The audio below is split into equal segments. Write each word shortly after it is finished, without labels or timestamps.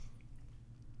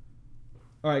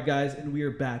All right, guys, and we are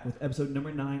back with episode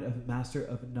number 9 of Master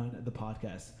of None, the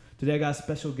podcast. Today I got a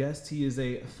special guest. He is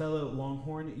a fellow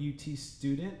Longhorn UT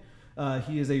student.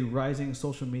 He is a rising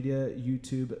social media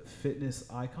YouTube fitness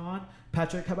icon.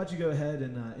 Patrick, how about you go ahead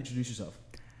and introduce yourself?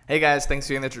 Hey guys, thanks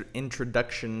for the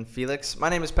introduction, Felix. My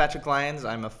name is Patrick Lyons.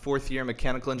 I'm a fourth-year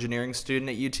mechanical engineering student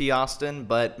at UT Austin,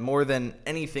 but more than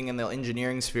anything in the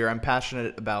engineering sphere, I'm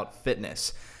passionate about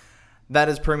fitness. That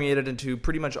has permeated into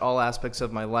pretty much all aspects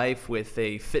of my life with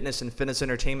a fitness and fitness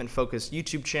entertainment-focused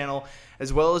YouTube channel,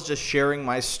 as well as just sharing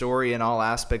my story in all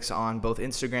aspects on both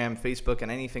Instagram, Facebook, and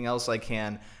anything else I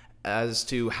can as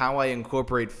to how I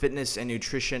incorporate fitness and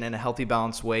nutrition in a healthy,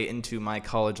 balanced way into my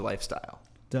college lifestyle.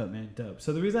 Dope, man, dope.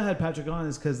 So the reason I had Patrick on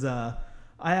is because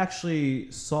I actually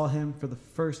saw him for the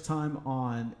first time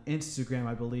on Instagram,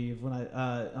 I believe, when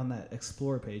on that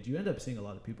Explore page. You end up seeing a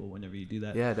lot of people whenever you do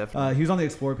that. Yeah, definitely. He was on the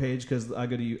Explore page because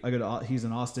he's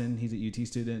in Austin. He's an UT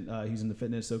student. He's in the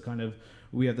fitness, so kind of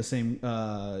we have the same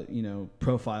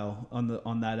profile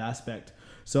on that aspect.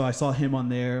 So I saw him on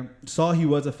there. Saw he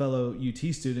was a fellow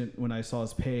UT student when I saw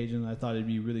his page, and I thought it'd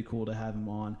be really cool to have him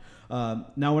on.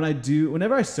 Now,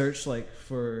 whenever I search like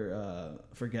for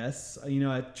guests,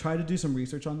 I try to do some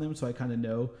research on them so I kind of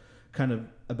know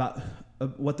about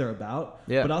what they're about.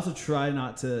 Yeah. But I also try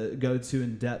not to go too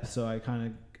in depth. So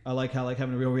I like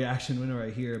having a real reaction whenever I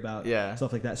hear about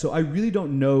stuff like that. So I really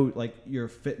don't know like your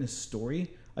fitness story.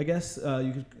 I guess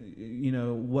you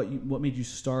could, what made you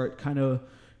start, kind of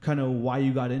why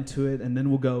you got into it, and then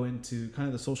we'll go into kind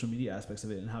of the social media aspects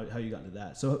of it and how you got into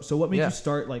that. So what made you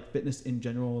start like fitness in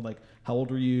general? Like how old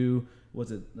were you?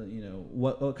 Was it,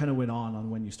 what kind of went on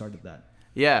when you started that?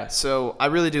 Yeah, so I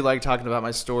really do like talking about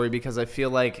my story because I feel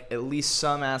like at least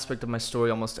some aspect of my story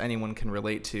almost anyone can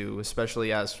relate to,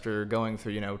 especially after going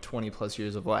through, 20 plus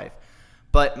years of life.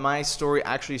 But my story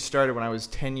actually started when I was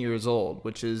 10 years old,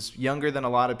 which is younger than a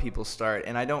lot of people start.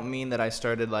 And I don't mean that I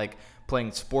started like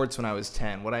playing sports when I was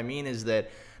 10. What I mean is that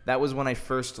was when I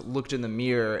first looked in the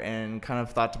mirror and kind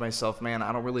of thought to myself, man,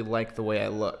 I don't really like the way I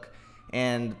look.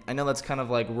 And I know that's kind of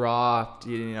like raw,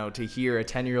 to hear a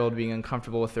 10-year-old being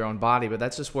uncomfortable with their own body, but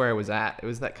that's just where I was at. It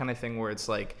was that kind of thing where it's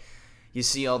like you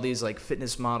see all these like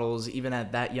fitness models even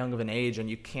at that young of an age, and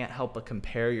you can't help but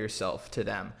compare yourself to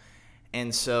them.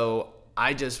 And so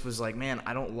I just was like, man,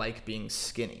 I don't like being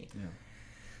skinny. Yeah.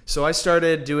 So I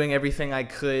started doing everything I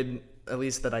could, at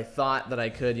least that I thought that I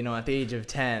could, at the age of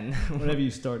 10. Whenever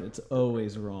you start, it's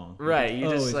always wrong. Right. You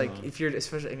just like, wrong. If you're,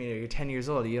 especially, you're 10 years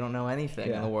old, you don't know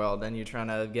anything in the world, and you're trying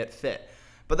to get fit.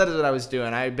 But that is what I was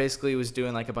doing. I basically was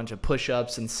doing like a bunch of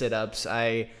push-ups and sit-ups.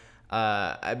 I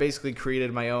basically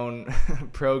created my own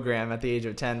program at the age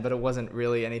of 10, but it wasn't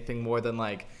really anything more than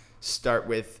like start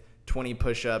with 20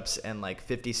 push-ups and like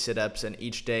 50 sit-ups, and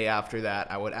each day after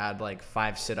that I would add like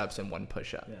 5 sit-ups and 1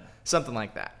 push-up. Something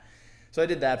like that. So I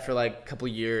did that for like a couple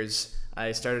years.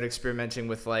 I started experimenting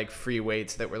with like free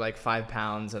weights that were like 5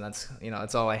 pounds, and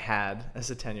that's all I had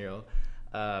as a 10-year-old.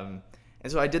 And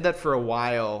so I did that for a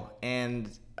while, and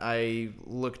I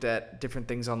looked at different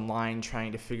things online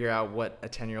trying to figure out what a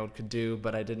 10-year-old could do,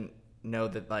 but I didn't know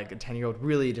that like a 10-year-old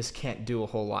really just can't do a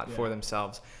whole lot for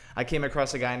themselves. I came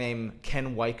across a guy named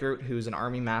Ken Weichert, who's an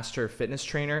Army Master fitness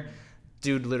trainer.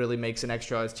 Dude literally makes an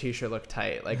extra large t-shirt look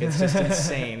tight. Like, it's just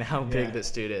insane how big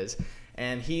this dude is.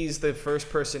 And he's the first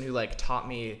person who like taught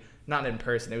me, not in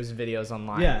person, it was videos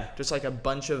online, just like a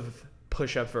bunch of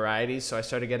push-up varieties. So I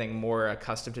started getting more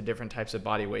accustomed to different types of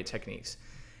body weight techniques.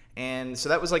 And so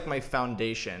that was like my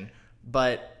foundation,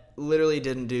 but literally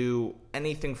didn't do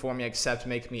anything for me except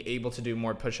make me able to do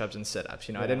more push-ups and sit-ups.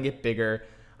 I didn't get bigger.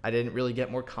 I didn't really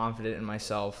get more confident in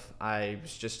myself. I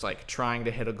was just like trying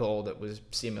to hit a goal that was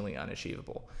seemingly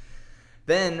unachievable.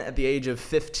 Then at the age of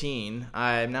 15,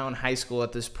 I'm now in high school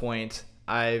at this point.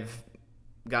 I've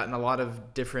gotten a lot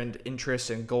of different interests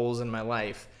and goals in my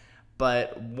life,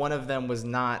 but one of them was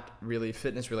not really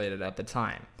fitness related at the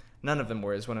time. None of them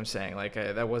were, is what I'm saying. Like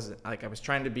that wasn't like I was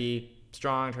trying to be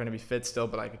strong, trying to be fit still,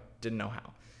 but I didn't know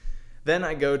how. Then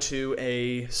I go to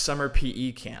a summer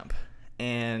PE camp,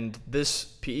 and this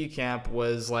PE camp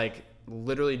was like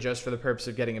literally just for the purpose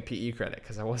of getting a PE credit,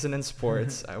 because I wasn't in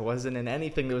sports. I wasn't in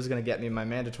anything that was going to get me my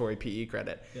mandatory PE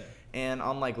credit. And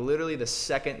on like literally the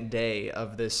second day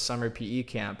of this summer PE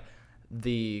camp,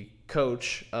 the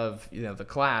coach of the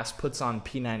class puts on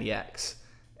P90X.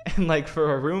 And like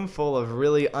for a room full of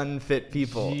really unfit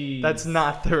people, that's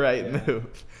not the right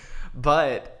move.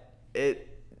 But it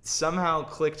somehow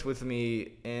clicked with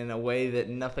me in a way that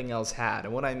nothing else had.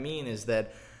 And what I mean is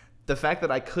that the fact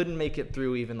that I couldn't make it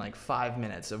through even like 5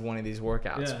 minutes of one of these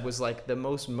workouts was like the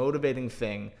most motivating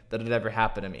thing that had ever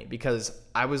happened to me, because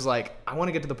I was like, I want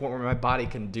to get to the point where my body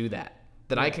can do that,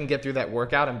 that I can get through that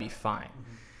workout and be fine.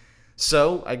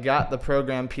 So I got the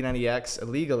program P90X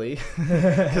illegally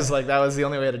because like that was the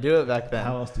only way to do it back then.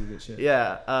 How else do you get shit?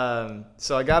 Yeah.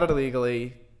 So I got it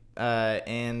illegally,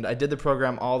 and I did the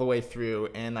program all the way through,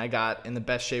 and I got in the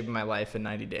best shape of my life in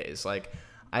 90 days. Like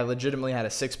I legitimately had a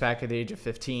 6-pack at the age of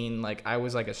 15. Like I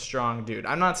was like a strong dude.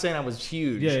 I'm not saying I was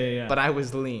huge, but I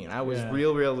was lean. I was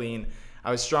real lean.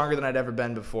 I was stronger than I'd ever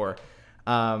been before.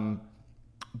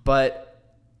 But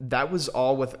that was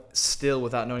all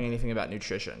without knowing anything about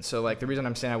nutrition. So like the reason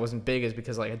I'm saying I wasn't big is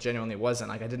because like I genuinely wasn't.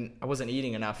 Like I wasn't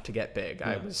eating enough to get big.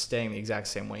 I was staying the exact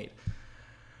same weight.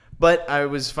 But I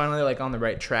was finally like on the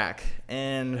right track.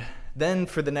 And then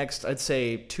for the next, I'd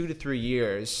say 2 to 3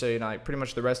 years, so like pretty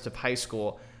much the rest of high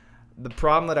school, the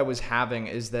problem that I was having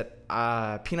is that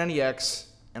P90X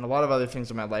and a lot of other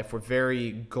things in my life were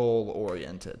very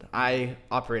goal-oriented. I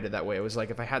operated that way. It was like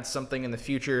if I had something in the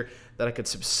future that I could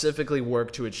specifically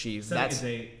work to achieve, that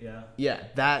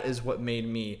is what made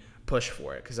me push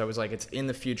for it, because I was like, it's in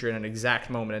the future in an exact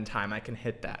moment in time I can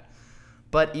hit that.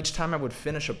 But each time I would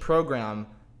finish a program,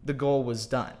 the goal was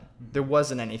done. There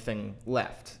wasn't anything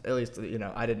left. At least,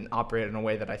 I didn't operate in a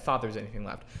way that I thought there was anything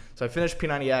left. So I finished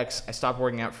P90X. I stopped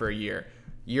working out for a year.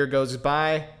 Year goes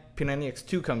by.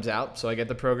 P90X2 comes out, so I get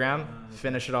the program,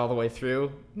 finish it all the way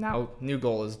through. Now, new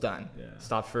goal is done.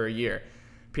 Stop for a year.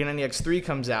 P90X3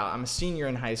 comes out. I'm a senior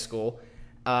in high school.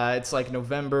 It's like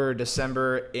November,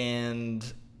 December, and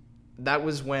that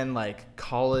was when like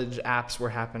college apps were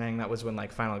happening. That was when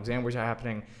like final exam was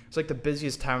happening. It's like the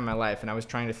busiest time of my life, and I was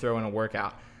trying to throw in a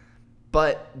workout.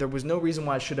 But there was no reason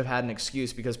why I should have had an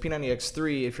excuse, because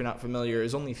P90X3, if you're not familiar,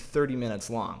 is only 30 minutes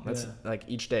long. That's like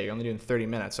each day. You're only doing 30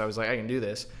 minutes. So I was like, I can do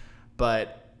this.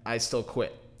 But I still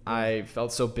quit. I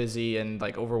felt so busy and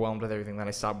like overwhelmed with everything that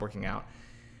I stopped working out.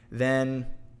 Then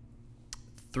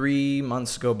 3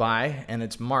 months go by, and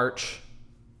it's March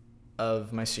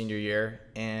of my senior year.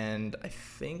 And I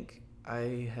think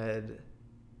I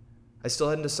still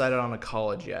hadn't decided on a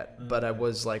college yet, but I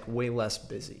was like way less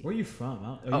busy. Where are you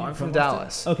from? I'm from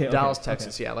Dallas. Okay. Dallas,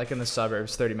 Texas. Okay. Yeah, like in the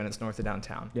suburbs, 30 minutes north of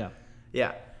downtown.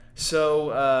 Yeah.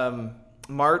 So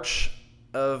March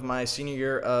of my senior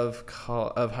year of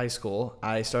high school,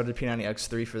 I started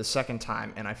P90X3 for the second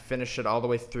time, and I finished it all the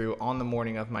way through on the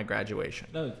morning of my graduation.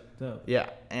 Oh, dope. Yeah,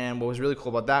 and what was really cool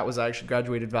about that was I actually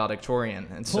graduated valedictorian.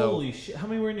 And holy shit! How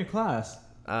many were in your class?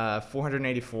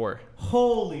 484.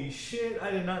 Holy shit, I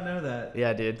did not know that.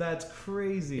 Yeah, dude. That's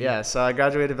crazy. Yeah, so I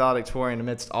graduated valedictorian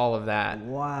amidst all of that.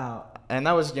 Wow. And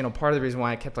that was, part of the reason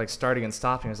why I kept like starting and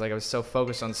stopping. It was like I was so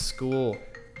focused on school.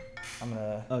 I'm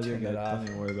gonna you're good. Don't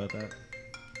even worry about that.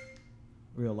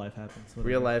 Real life happens.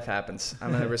 Real life happens.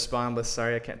 I'm gonna respond with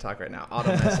sorry I can't talk right now. Auto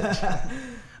message.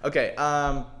 Okay.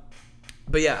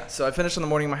 But yeah, so I finished on the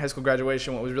morning of my high school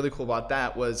graduation. What was really cool about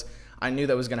that was I knew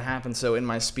that was going to happen. So in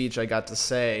my speech, I got to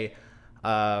say,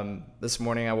 this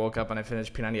morning I woke up and I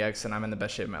finished P90X and I'm in the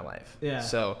best shape of my life. Yeah.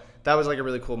 So that was like a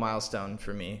really cool milestone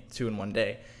for me, 2 in 1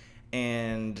 day.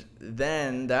 And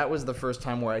then that was the first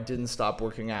time where I didn't stop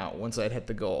working out once I'd hit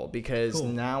the goal, because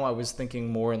now I was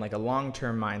thinking more in like a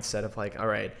long-term mindset of like, all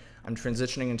right, I'm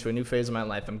transitioning into a new phase of my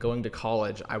life. I'm going to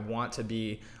college. I want to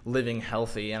be living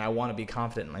healthy and I want to be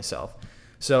confident in myself.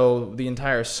 So the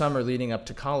entire summer leading up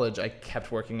to college, I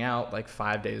kept working out like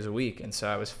 5 days a week. And so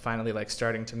I was finally like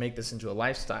starting to make this into a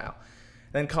lifestyle.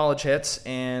 Then college hits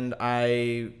and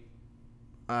I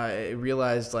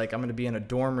realized like I'm going to be in a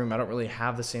dorm room. I don't really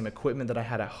have the same equipment that I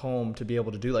had at home to be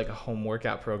able to do like a home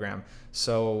workout program.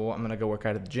 So I'm going to go work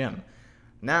out at the gym.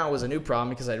 Now it was a new problem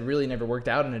because I'd really never worked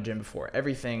out in a gym before.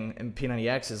 Everything in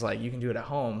P90X is like, you can do it at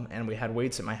home, and we had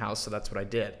weights at my house, so that's what I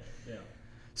did. Yeah.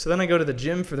 So then I go to the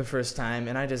gym for the first time,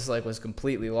 and I just like was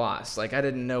completely lost. Like I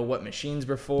didn't know what machines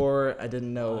were for. I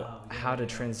didn't know how to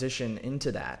transition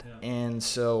into that. Yeah. And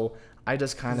so I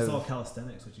just it's all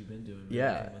calisthenics, what you've been doing.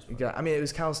 Yeah. I mean, it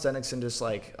was calisthenics and just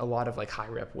like a lot of like high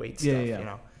rep weight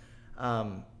stuff,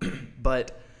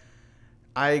 But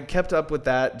I kept up with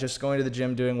that, just going to the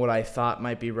gym, doing what I thought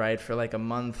might be right for like a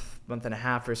month and a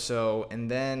half or so.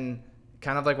 And then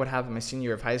kind of like what happened my senior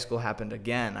year of high school happened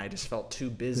again. I just felt too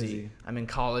busy. I'm in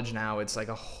college now. It's like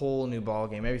a whole new ball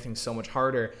game. Everything's so much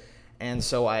harder. And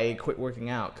so I quit working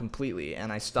out completely,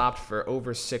 and I stopped for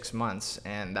over 6 months.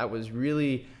 And that was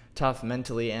really tough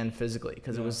mentally and physically,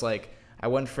 because it was like I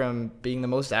went from being the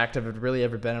most active I've really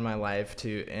ever been in my life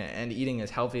to and eating as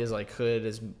healthy as I could,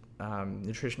 as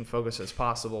nutrition focused as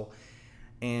possible,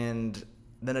 and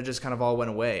then it just kind of all went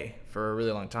away for a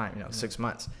really long time, 6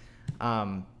 months.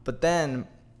 But then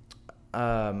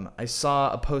I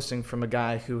saw a posting from a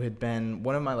guy who had been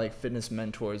one of my like fitness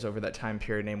mentors over that time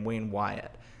period named Wayne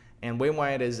Wyatt. And Wayne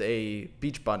Wyatt is a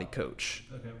Beachbody coach.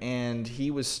 Okay. And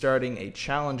he was starting a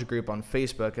challenge group on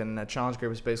Facebook. And that challenge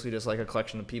group is basically just like a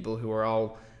collection of people who are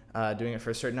all doing it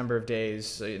for a certain number of days.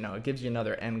 So, it gives you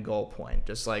another end goal point,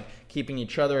 just like keeping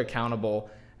each other accountable,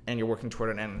 and you're working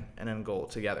toward an end goal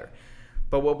together.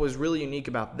 But what was really unique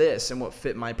about this, and what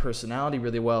fit my personality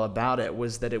really well about it,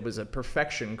 was that it was a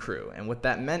perfection crew. And what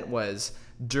that meant was,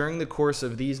 during the course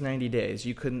of these 90 days,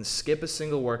 you couldn't skip a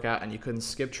single workout, and you couldn't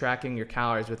skip tracking your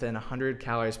calories within 100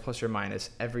 calories plus or minus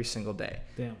every single day.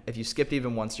 Damn. If you skipped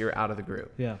even once, you're out of the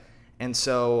group. Yeah. And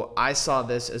so I saw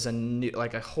this as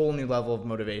a whole new level of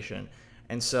motivation.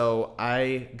 And so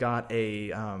I got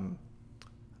the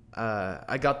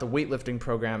weightlifting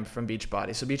program from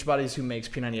Beachbody. So Beachbody is who makes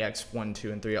P90X 1,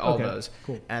 2, and 3, all those.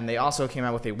 Cool. And they also came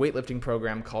out with a weightlifting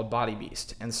program called Body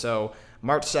Beast. And so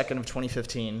March 2nd of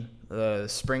 2015, the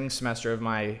spring semester of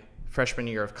my freshman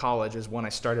year of college, is when I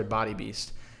started Body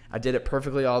Beast. I did it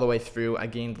perfectly all the way through. I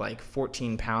gained like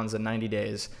 14 pounds in 90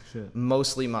 days,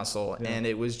 mostly muscle. Yeah. And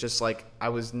it was just like I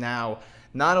was now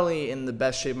not only in the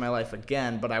best shape of my life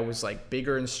again, but I was like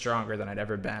bigger and stronger than I'd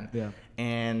ever been. Yeah.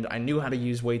 And I knew how to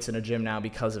use weights in a gym now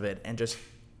because of it. And just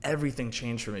everything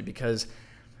changed for me, because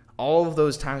all of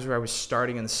those times where I was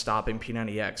starting and stopping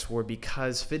P90X were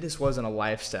because fitness wasn't a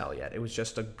lifestyle yet. It was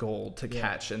just a goal to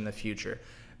catch in the future.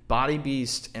 Body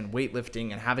Beast and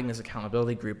weightlifting and having this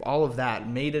accountability group, all of that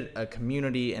made it a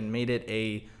community and made it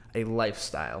a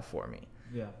lifestyle for me.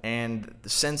 Yeah. And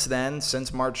since then,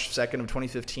 since March 2nd of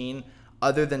 2015,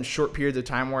 other than short periods of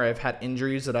time where I've had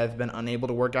injuries that I've been unable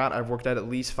to work out, I've worked out at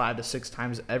least 5 to 6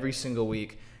 times every single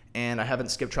week. And I haven't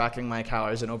skipped tracking my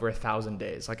calories in over 1,000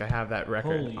 days. Like, I have that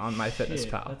record on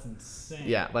MyFitnessPal. That's insane.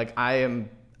 Yeah, like I'm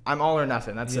all or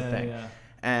nothing. That's the thing. Yeah.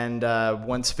 And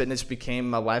once fitness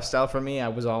became a lifestyle for me, I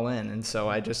was all in. And so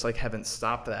I just haven't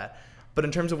stopped that. But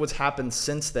in terms of what's happened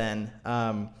since then,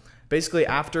 basically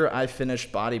after I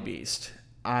finished Body Beast,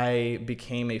 I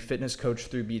became a fitness coach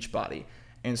through Beachbody.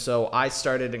 And so I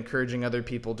started encouraging other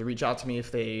people to reach out to me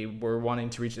if they were wanting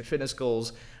to reach their fitness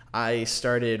goals. I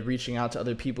started reaching out to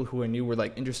other people who I knew were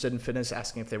interested in fitness,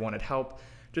 asking if they wanted help,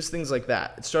 just things like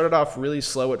that. It started off really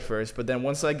slow at first, but then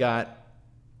once I got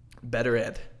better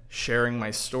at sharing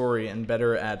my story and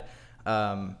better at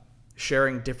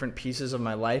sharing different pieces of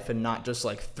my life and not just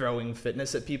throwing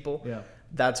fitness at people,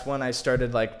 that's when I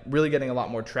started really getting a lot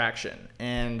more traction.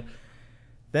 And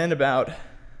then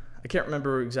I can't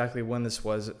remember exactly when this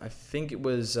was. I think it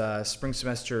was spring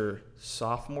semester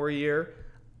sophomore year.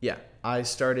 Yeah, I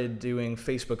started doing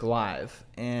Facebook Live,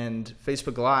 and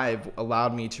Facebook Live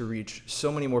allowed me to reach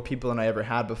so many more people than I ever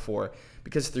had before,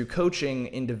 because through coaching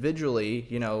individually,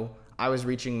 I was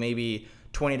reaching maybe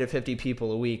 20 to 50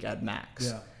 people a week at max.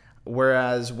 Yeah.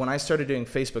 Whereas when I started doing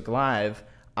Facebook Live,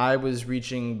 I was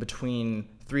reaching between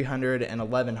 300 and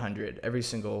 1,100 every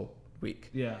single week.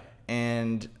 Yeah.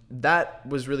 And that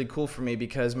was really cool for me,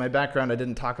 because my background I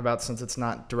didn't talk about since it's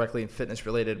not directly fitness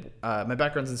related. My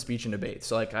background's in speech and debate.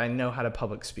 So I know how to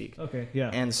public speak. Okay.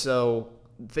 Yeah. And so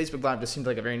Facebook Live just seemed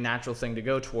like a very natural thing to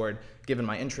go toward, given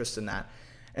my interest in that.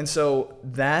 And so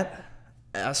that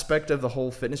aspect of the whole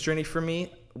fitness journey for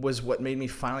me was what made me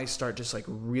finally start just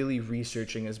really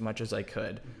researching as much as I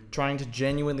could, trying to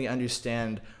genuinely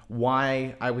understand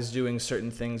why I was doing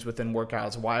certain things within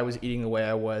workouts, why I was eating the way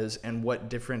I was, and what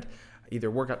different either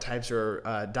workout types or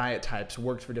diet types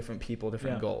worked for different people,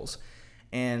 different goals.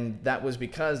 And that was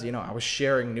because, I was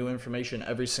sharing new information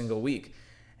every single week.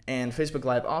 And Facebook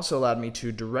Live also allowed me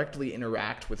to directly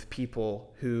interact with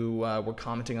people who were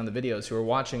commenting on the videos, who were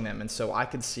watching them. And so I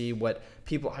could see what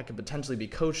people I could potentially be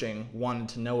coaching wanted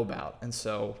to know about. And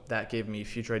so that gave me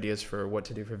future ideas for what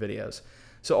to do for videos.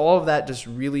 So all of that just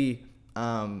really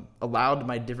allowed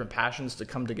my different passions to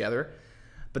come together.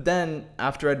 But then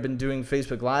after I'd been doing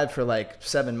Facebook Live for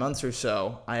 7 months or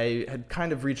so, I had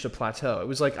kind of reached a plateau. It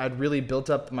was I'd really built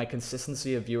up my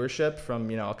consistency of viewership from,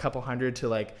 a couple hundred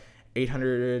to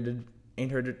 800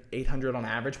 on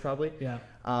average probably. Yeah.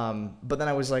 But then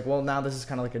I was well, now this is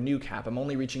kind of a new cap. I'm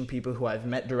only reaching people who I've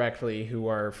met directly, who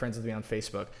are friends with me on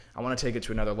Facebook. I want to take it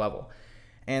to another level.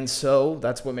 And so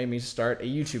that's what made me start a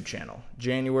YouTube channel.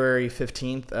 January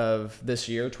 15th of this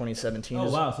year, 2017.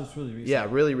 Oh, wow. So it's really recent. Yeah,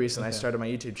 really recent. Okay. I started my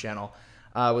YouTube channel.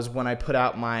 Was when I put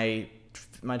out my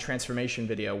transformation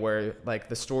video, where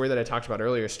the story that I talked about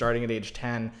earlier, starting at age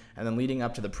 10 and then leading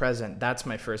up to the present, that's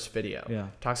my first video. Yeah.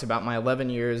 Talks about my 11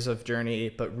 years of journey,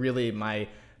 but really my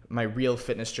real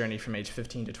fitness journey from age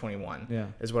 15 to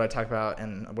 21 is what I talk about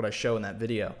and what I show in that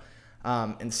video.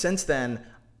 And since then,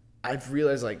 I've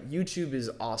realized like YouTube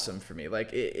is awesome for me.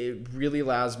 Like it really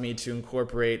allows me to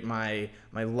incorporate my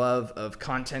love of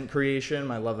content creation,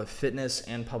 my love of fitness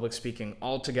and public speaking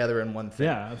all together in one thing.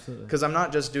 Yeah, absolutely. Because I'm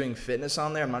not just doing fitness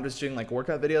on there. I'm not just doing like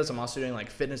workout videos. I'm also doing like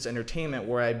fitness entertainment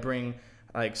where I bring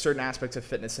like certain aspects of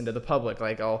fitness into the public.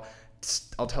 Like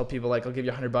I'll tell people like I'll give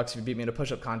you $100 if you beat me in a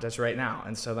push-up contest right now,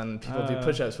 and so then people do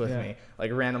push-ups with me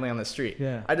like randomly on the street.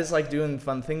 Yeah. I just like doing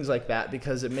fun things like that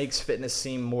because it makes fitness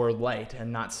seem more light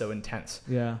and not so intense.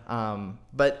 Yeah.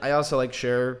 But I also like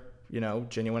share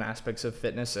genuine aspects of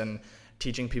fitness and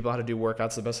teaching people how to do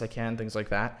workouts the best I can, things like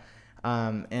that.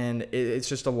 And it's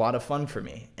just a lot of fun for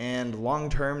me. And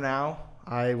long term now,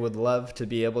 I would love to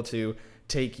be able to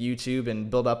take YouTube and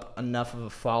build up enough of a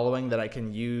following that I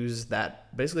can use that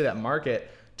market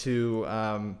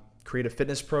to create a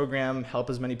fitness program, help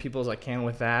as many people as I can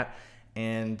with that,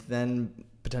 and then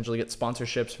potentially get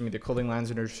sponsorships from either clothing lines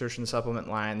or nutrition supplement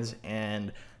lines,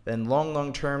 and then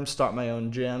long term start my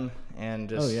own gym and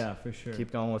just for sure.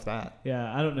 keep going with that.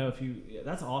 Yeah, I don't know if you. Yeah,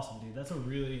 that's awesome, dude. That's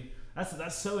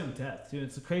so in depth, dude.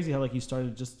 It's crazy how like you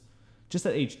started just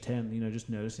at age 10, just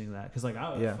noticing that. Because, like,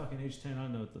 I was fucking age 10, I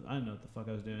didn't know what the fuck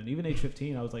I was doing. Even age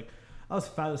 15, I was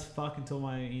fat as fuck until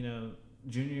my,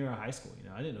 junior year of high school.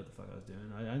 I didn't know what the fuck I was doing.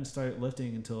 I didn't start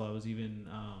lifting until I was even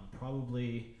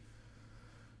probably,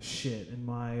 in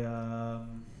my, I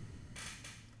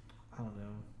don't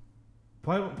know.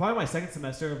 Probably my second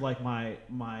semester of, like,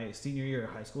 my senior year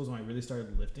of high school is when I really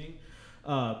started lifting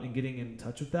and getting in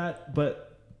touch with that. But...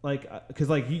 like, because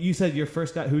like you said, your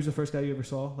first guy. Who's the first guy you ever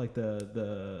saw? Like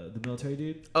the military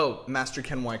dude. Oh, Master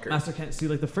Ken Weicker. Master Ken. See,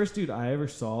 like the first dude I ever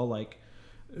saw, like,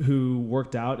 who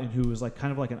worked out and who was like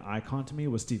kind of like an icon to me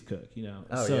was Steve Cook.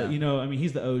 Oh, so yeah. I mean,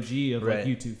 he's the OG of like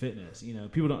YouTube fitness.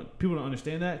 People don't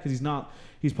understand that because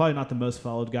he's probably not the most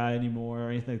followed guy anymore or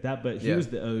anything like that. But he was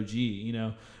the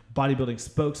OG. Bodybuilding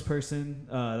spokesperson.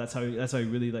 That's how he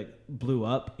really like blew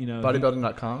up.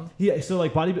 Bodybuilding.com. Yeah. So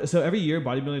like so every year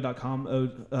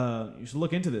bodybuilding.com. You should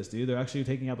look into this, dude. They're actually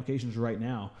taking applications right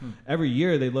now. Every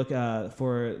year they look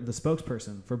for the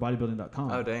spokesperson for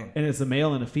bodybuilding.com. Oh dang. And it's a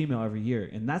male and a female every year,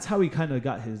 and that's how he kind of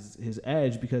got his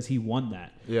edge because he won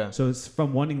that. Yeah. So it's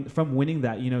from winning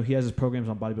that. He has his programs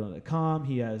on bodybuilding.com.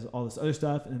 He has all this other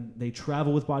stuff, and they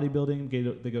travel with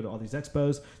bodybuilding. They go to all these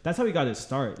expos. That's how he got his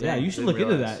start. Dang, yeah, you should look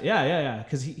into that. Yeah.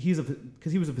 Because he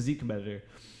was a physique competitor,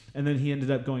 and then he ended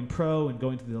up going pro and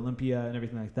going to the Olympia and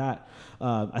everything like that.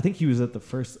 I think he was at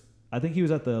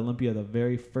the Olympia the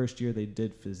very first year they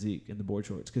did physique in the board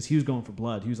shorts because he was going for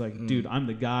blood. He was like, dude, I'm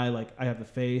the guy. Like, I have the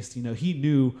face. He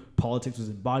knew politics was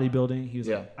in bodybuilding. He was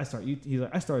like, I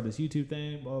started this YouTube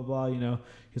thing, blah, blah, blah.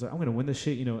 He's like, I'm going to win this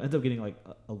shit. Ends up getting like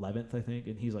 11th, I think.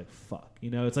 And he's like, fuck.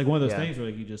 It's like one of those things where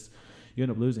like you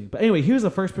end up losing. But anyway, he was the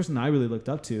first person I really looked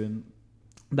up to. And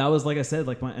that was, like I said,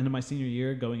 like my end of my senior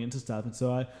year going into stuff. And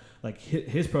so I like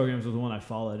his programs was the one I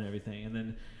followed and everything.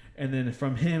 And then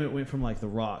from him, it went from like The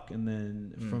Rock. And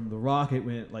then from The Rock, it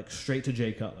went like straight to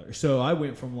Jay Cutler. So I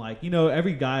went from like,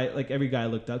 every guy I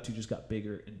looked up to just got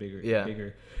bigger and bigger and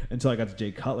bigger until I got to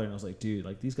Jay Cutler. And I was like, dude,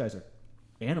 like these guys are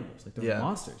animals. Like they're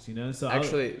monsters, So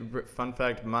actually, fun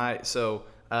fact,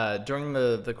 during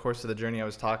the course of the journey I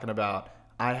was talking about,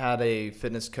 I had a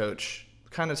fitness coach,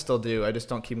 kind of still do. I just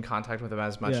don't keep in contact with him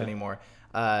as much anymore,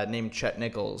 named Chet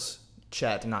Nichols.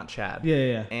 Chet, not Chad.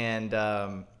 Yeah.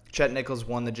 And Chet Nichols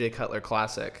won the Jay Cutler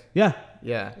Classic. Yeah.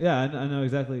 Yeah. Yeah, I know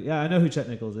exactly. Yeah, I know who Chet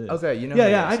Nichols is. Okay, you know.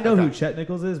 Yeah, I know who Chet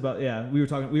Nichols is, but yeah, we were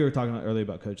talking about earlier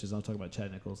about coaches. I'm talking about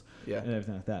Chet Nichols. Yeah. And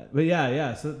everything like that. But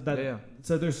yeah.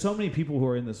 So there's so many people who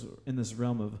are in this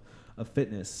realm of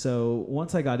fitness. So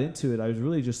once I got into it, I was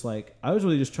really just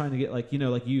trying to get like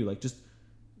just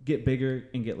get bigger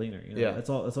and get leaner. That's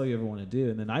all you ever want to do.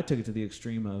 And then I took it to the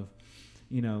extreme of,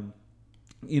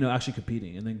 actually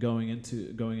competing and then going into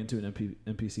an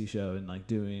NPC show and like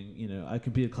doing, I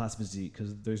competed class physique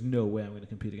because there's no way I'm going to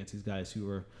compete against these guys who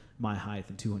are my height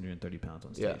and 230 pounds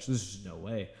on stage. Yeah. There's just no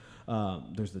way.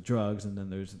 There's the drugs and then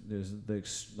there's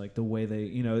the way they,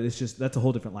 it's just, that's a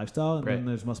whole different lifestyle. And then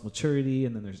there's muscle maturity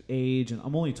and then there's age. And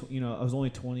I'm only, I was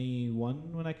only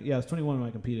 21 when I was 21 when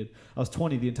I competed. I was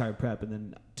 20 the entire prep. And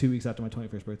then 2 weeks after my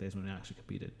 21st birthday is when I actually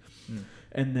competed.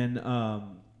 And then,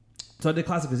 so I did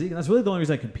classic physique, and that's really the only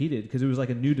reason I competed because it was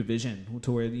like a new division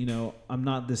to where, I'm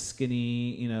not this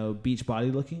skinny, beach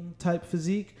body looking type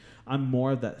physique. I'm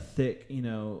more of that thick,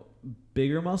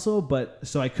 bigger muscle, but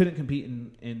so I couldn't compete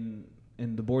in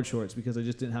the board shorts because I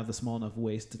just didn't have the small enough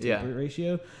waist to taper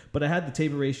ratio. But I had the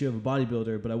taper ratio of a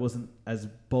bodybuilder, but I wasn't as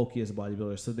bulky as a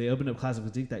bodybuilder. So they opened up classic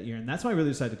physique that year, and that's why I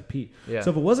really decided to compete. Yeah. So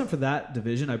if it wasn't for that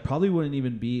division, I probably wouldn't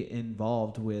even be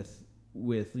involved with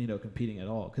competing at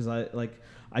all. Because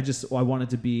I wanted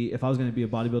to be, if I was going to be a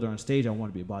bodybuilder on stage, I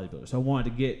wanted to be a bodybuilder. So I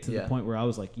wanted to get to the point where I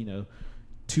was like,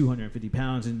 250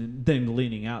 pounds and then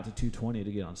leaning out to 220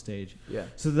 to get on stage. Yeah.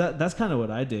 So that's kind of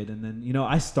what I did. And then,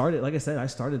 I started, like I said,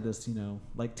 this,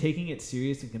 like taking it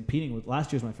serious and competing with,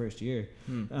 last year's my first year.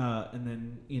 And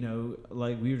then,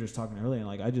 like we were just talking earlier, and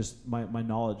like my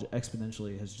knowledge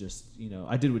exponentially has just,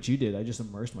 I did what you did. I just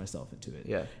immersed myself into it.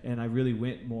 Yeah. And I really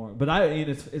went more, but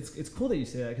it's cool that you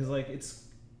say that. Cause like,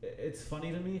 it's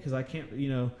funny to me. Cause I can't,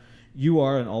 you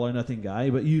are an all or nothing guy,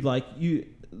 but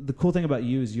the cool thing about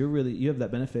you is you have that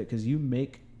benefit because you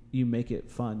make it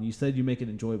fun. You said you make it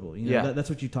enjoyable. That's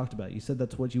what you talked about. You said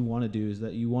that's what you want to do, is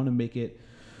that you want to make it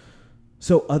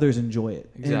so others enjoy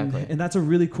it. Exactly. And that's a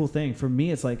really cool thing. For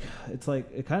me, it's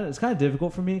kind of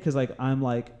difficult for me because like I'm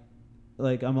like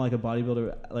a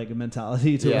bodybuilder, like a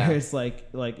mentality to where it's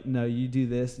like no, you do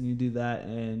this and you do that,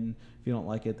 and if you don't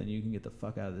like it, then you can get the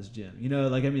fuck out of this gym.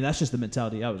 That's just the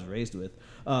mentality I was raised with.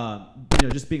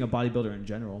 Just being a bodybuilder in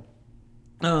general.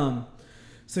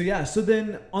 So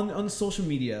then on social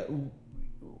media,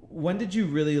 when did you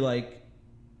really like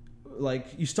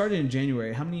you started in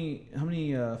January? How many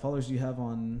followers do you have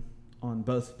on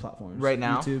both platforms right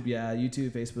now?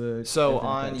 YouTube, Facebook. So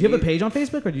do you have a page on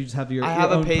Facebook, or do you just have your? I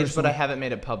have your a own page, personal... but I haven't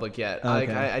made it public yet.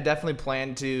 Okay. I definitely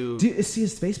plan to. Is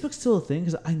Facebook still a thing?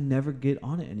 Because I never get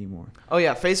on it anymore. Oh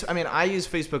yeah, I use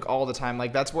Facebook all the time.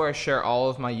 Like that's where I share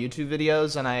all of my YouTube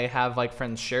videos, and I have like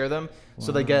friends share them,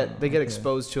 so they get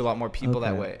exposed to a lot more people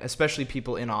that way, especially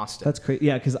people in Austin. That's crazy.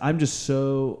 Yeah, because I'm just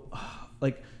so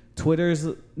like. Twitter's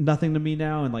nothing to me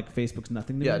now, and like Facebook's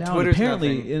nothing to me now. Twitter's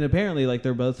and apparently, like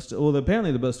they're both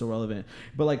apparently they're both still relevant.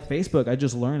 But like Facebook, I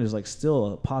just learned is like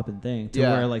still a popping thing.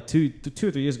 Where like two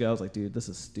or 3 years ago, I was like, dude, this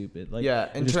is stupid. Like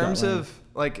in terms of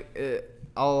like,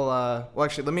 well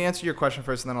actually, let me answer your question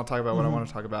first, and then I'll talk about what I want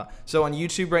to talk about. So on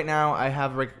YouTube right now, I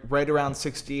have right around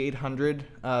 6,800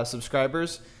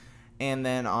 subscribers. And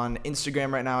then on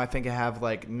Instagram right now, I think I have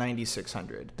like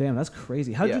 9,600. Damn, that's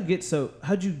crazy. How'd you get so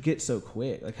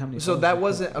quick? Like how many? So that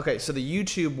wasn't okay. So the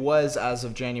YouTube was as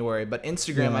of January, but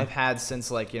Instagram I've had since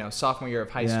like sophomore year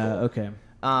of high school. Yeah. Okay.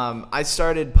 I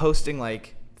started posting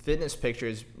like fitness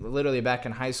pictures literally back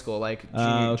in high school, like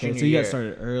junior so you year. got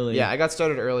started early. Yeah, I got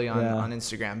started early on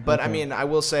Instagram. But I mean, I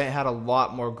will say I had a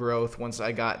lot more growth once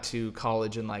I got to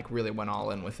college and like really went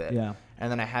all in with it. Yeah. And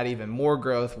then I had even more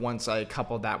growth once I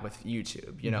coupled that with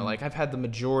YouTube. Like I've had the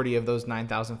majority of those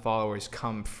 9,000 followers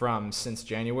come from since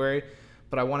January.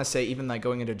 But I want to say even like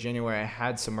going into January, I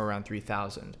had somewhere around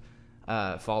 3,000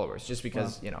 followers just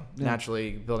because,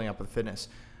 naturally building up with fitness.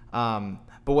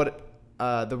 But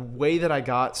the way that I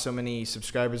got so many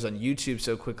subscribers on YouTube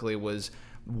so quickly was,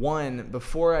 one,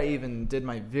 before I even did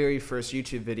my very first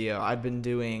YouTube video, I'd been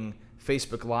doing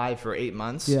Facebook Live for 8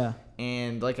 months. Yeah.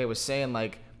 And like I was saying,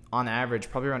 like, on average,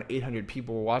 probably around 800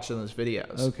 people were watching those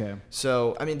videos. Okay.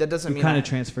 So, I mean, that doesn't mean... kind of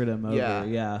transferred them over,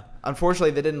 yeah.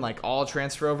 Unfortunately, they didn't, like, all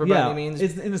transfer over by any means.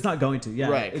 And it's not going to, yeah.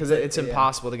 Right, because it's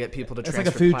impossible to get people to transfer It's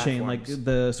like a food platforms. chain. Like,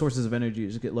 the sources of energy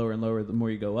just get lower and lower the more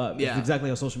you go up. Yeah. It's exactly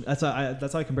how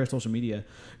that's how I compare social media.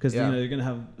 Because, you're going to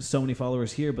have so many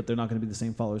followers here, but they're not going to be the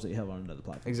same followers that you have on another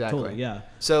platform. Exactly. Totally, yeah.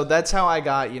 So, that's how I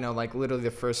got, like, literally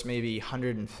the first maybe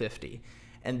 150.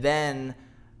 And then...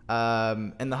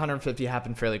 and the 150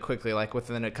 happened fairly quickly, like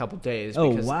within a couple days.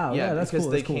 Because, wow. Yeah, that's because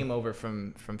cool. they came over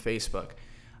from Facebook.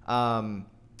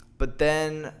 But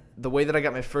then the way that I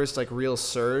got my first like real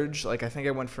surge, like I think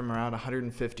I went from around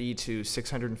 150 to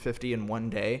 650 in one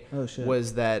day. Oh shit!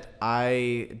 Was that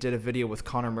I did a video with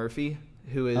Connor Murphy,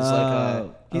 who is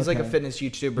like a fitness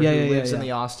YouTuber who lives in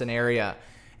the Austin area.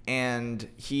 And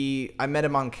I met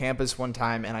him on campus one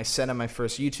time, and I sent him my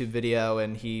first YouTube video,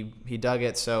 and he dug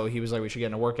it, so he was like, we should get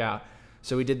in a workout.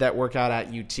 So we did that workout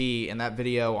at UT, and that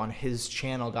video on his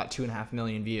channel got 2.5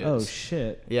 million views. Oh,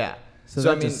 shit. Yeah. So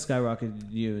that just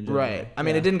skyrocketed you in general. Right. I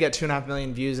mean, it didn't get 2.5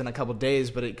 million views in a couple days,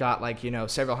 but it got like,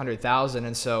 several 100,000.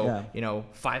 And so,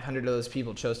 500 of those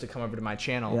people chose to come over to my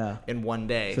channel in one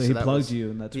day. So he plugged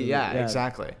you, and that's really,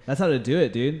 exactly. That's how to do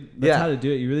it, dude. That's how to do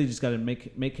it. You really just got to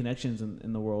make connections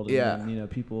in the world. And then,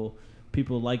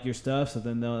 people like your stuff, so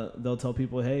then they'll tell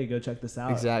people, hey, go check this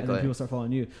out. Exactly. And then people start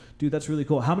following you. Dude, that's really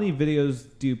cool. How many videos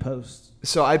do you post?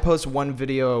 So I post one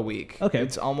video a week. Okay.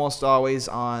 It's almost always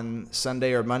on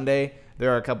Sunday or Monday.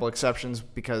 There are a couple exceptions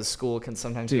because school can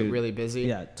sometimes get really busy.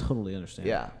 Yeah, totally understand.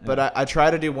 Yeah, but I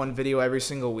try to do one video every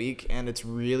single week, and it's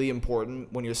really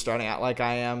important when you're starting out like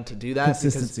I am to do that.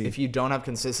 Consistency. Because if you don't have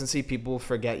consistency, people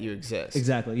forget you exist.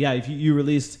 Exactly. Yeah, if you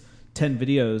released 10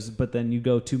 videos, but then you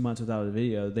go 2 months without a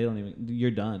video, you're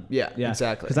done. Yeah,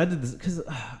 exactly. Because I did this, because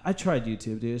I tried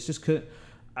YouTube, dude. It's just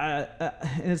and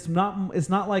it's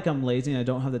not like I'm lazy and I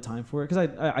don't have the time for it, because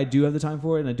I do have the time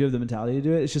for it and I do have the mentality to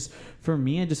do it. It's just, for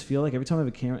me, I just feel like every time I have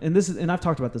a camera, and I've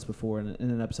talked about this before in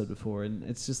an episode before, and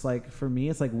it's just like, for me,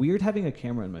 it's like weird having a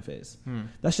camera in my face.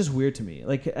 That's just weird to me.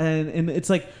 Like, and it's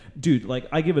like, dude, like,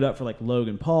 I give it up for like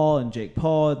Logan Paul and Jake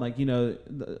Paul, and like, you know,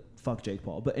 fuck Jake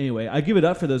Paul, but anyway, I give it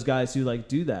up for those guys who like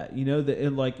do that, you know,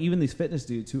 and like even these fitness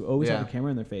dudes who always have a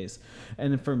camera in their face.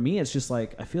 And for me, it's just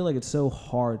like, I feel like it's so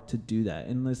hard to do that,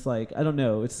 and it's like, I don't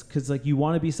know, it's because like you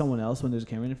want to be someone else when there's a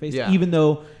camera in your face, even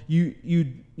though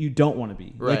you don't want to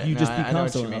be, like, you just become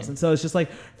someone else. And so it's just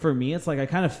like, for me, it's like, I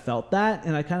kind of felt that,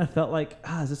 and I kind of felt like,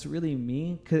 is this really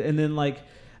me? And then like,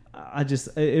 it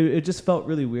just felt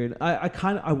really weird.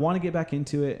 I want to get back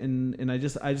into it, and I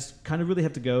just kind of really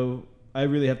have to go. I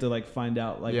really have to like find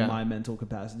out like my mental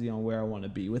capacity on where I want to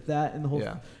be with that in the whole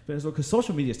fitness world, because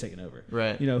social media is taking over.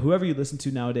 Right. You know, whoever you listen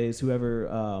to nowadays, whoever,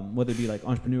 whether it be like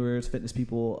entrepreneurs, fitness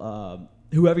people,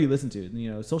 whoever you listen to, you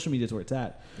know, social media is where it's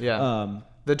at. Yeah.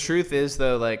 The truth is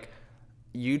though, like,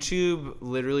 YouTube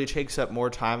literally takes up more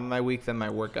time in my week than my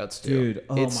workouts do. Dude,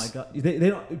 my god, they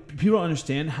don't. People don't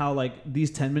understand how like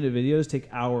these 10-minute videos take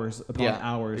hours upon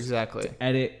hours. Exactly. To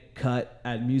edit, cut,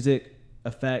 add music,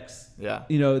 effects,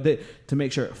 you know, to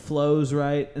make sure it flows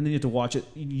right, and then you have to watch it.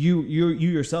 You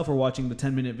yourself are watching the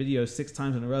 10-minute video 6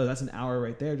 times in a row. That's an hour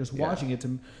right there, just watching it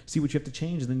to see what you have to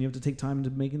change, and then you have to take time to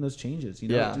making those changes. You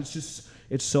know,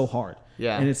 it's so hard.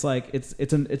 Yeah, and it's like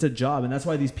it's a job, and that's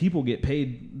why these people get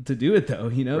paid to do it, though.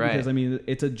 You know, because I mean,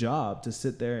 it's a job to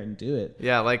sit there and do it.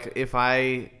 Yeah, like if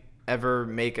I ever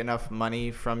make enough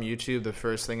money from YouTube, the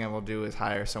first thing I will do is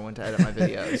hire someone to edit my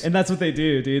videos. And that's what they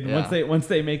do, dude. Once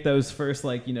they make those first,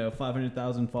 like, you know,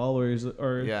 500,000 followers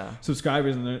or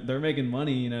subscribers, and they're making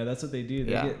money, you know, that's what they do.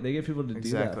 They get people to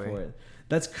do that for it.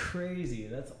 That's crazy.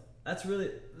 That's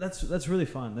really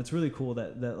fun. That's really cool.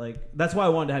 That like, that's why I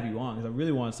wanted to have you on, because I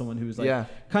really wanted someone who's like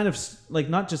kind of like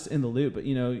not just in the loop, but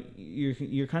you know,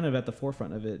 you're kind of at the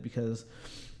forefront of it, because.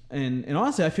 And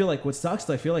honestly, I feel like what sucks is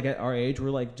I feel like at our age, we're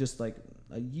like just like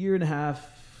a year and a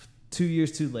half, 2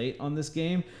 years too late on this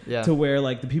game, to where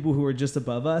like the people who were just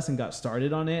above us and got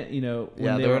started on it, you know,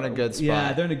 they're in a good spot.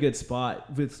 Yeah, they're in a good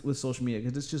spot with social media,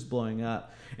 because it's just blowing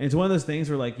up. And it's one of those things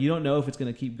where like you don't know if it's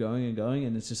going to keep going and going,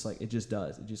 and it's just like it just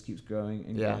does. It just keeps growing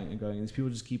and growing and growing. And these people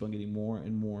just keep on getting more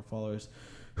and more followers.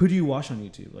 Who do you watch on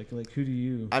YouTube? Like who do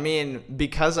you? I mean,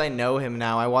 because I know him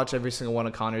now, I watch every single one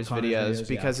of Connor's videos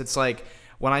because it's like,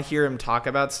 when I hear him talk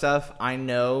about stuff, I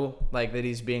know like that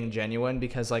he's being genuine,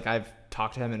 because like I've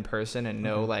talked to him in person and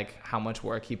know like how much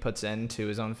work he puts into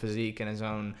his own physique and his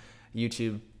own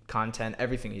YouTube content,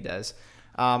 everything he does.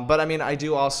 But I mean, I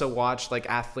do also watch like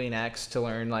Athlean X to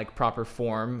learn like proper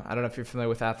form. I don't know if you're familiar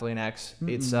with Athlean X.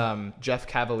 It's Jeff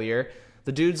Cavalier.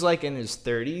 The dude's like in his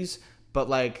 30s, but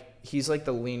like he's like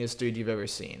the leanest dude you've ever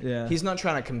seen. Yeah. He's not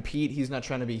trying to compete. He's not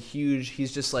trying to be huge.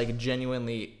 He's just like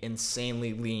genuinely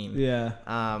insanely lean. Yeah.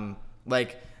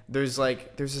 Like there's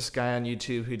this guy on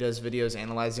YouTube who does videos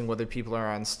analyzing whether people are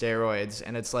on steroids,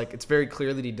 and it's like, it's very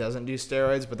clear that he doesn't do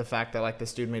steroids, but the fact that like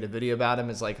this dude made a video about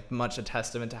him is like much a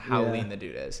testament to how lean the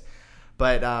dude is.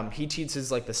 But he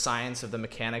teaches like the science of the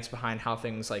mechanics behind how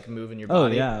things like move in your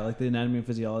body. Oh yeah, like the anatomy and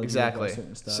physiology. Exactly. Of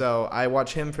certain stuff. So I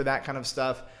watch him for that kind of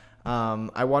stuff.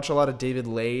 I watch a lot of David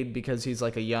Lade because he's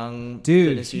like a young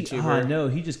fitness YouTuber. No,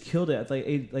 he just killed it at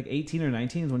like 18 or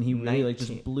 19 is when he really like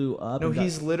just blew up. No,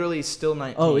 he's literally still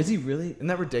 19. Oh, is he really? Isn't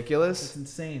that ridiculous? It's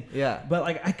insane. Yeah. But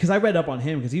like, because I read up on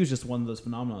him because he was just one of those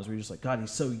phenomenons where you're just like, God,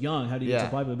 he's so young. How do you get so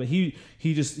popular? But he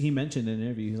mentioned in an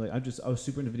interview, he's like, I was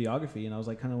super into videography, and I was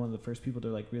like kind of one of the first people to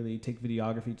like really take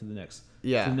videography to the next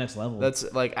level.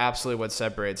 That's like absolutely what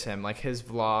separates him. Like his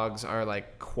vlogs are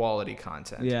like quality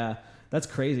content. Yeah. That's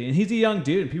crazy. And he's a young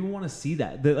dude, and people want to see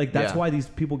that. That's why these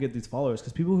people get these followers,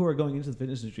 because people who are going into the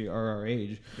fitness industry are our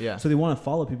age. Yeah. So they want to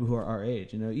follow people who are our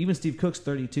age. You know, even Steve Cook's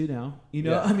 32 now. You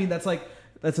know, I mean, that's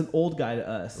an old guy to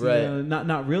us. Right. You know?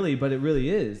 Not really, but it really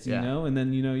is. You know, and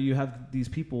then, you know, you have these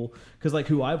people, because like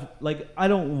who I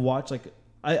don't watch, like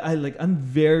I'm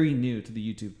very new to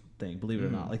the YouTube thing, believe it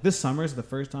or not. Like this summer is the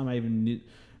first time I even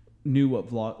knew what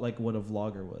a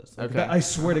vlogger was. Like, I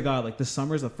swear to God, like this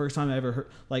summer is the first time I ever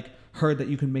heard that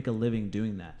you can make a living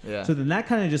doing that. Yeah. So then that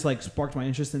kind of just like sparked my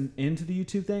interest into the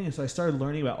YouTube thing, and so I started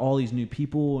learning about all these new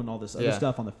people and all this other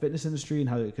stuff on the fitness industry and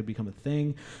how it could become a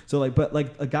thing. So like, but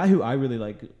like a guy who I really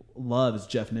like love is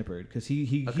Jeff Nippard, because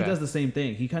he does the same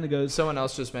thing. He kind of goes. Someone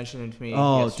else just mentioned him to me.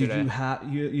 Yesterday.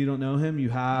 Dude, you don't know him? You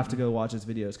have to go watch his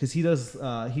videos, because he does.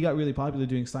 He got really popular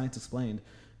doing Science Explained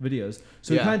videos.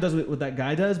 So he kind of does what that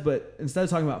guy does, but instead of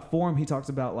talking about form, he talks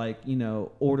about like, you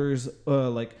know, orders,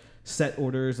 like set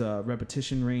orders,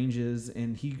 repetition ranges,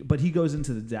 and he goes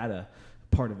into the data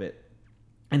part of it.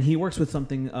 And he works with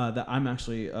something that I'm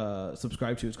actually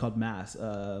subscribed to. It's called MASS,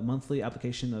 Monthly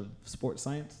Application of Sports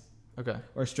Science. Okay.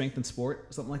 Or Strength and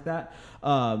Sport, something like that.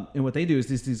 And what they do is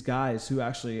these guys who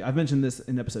actually, I've mentioned this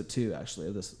in episode 2 actually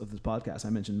of this podcast. I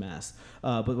mentioned MASS.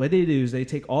 But what they do is they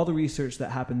take all the research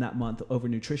that happened that month over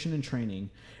nutrition and training,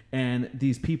 and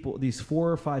these people, these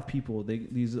 4 or 5 people,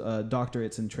 these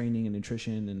doctorates in training and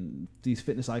nutrition and these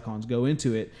fitness icons go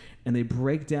into it, and they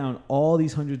break down all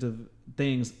these hundreds of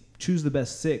things, choose the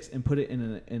best 6 and put it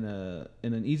in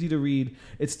an easy to read.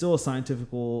 It's still a scientific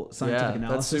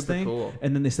analysis thing, cool.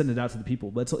 And then they send it out to the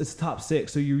people. But it's top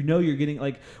 6, so you're getting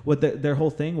like what their whole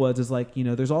thing was is like,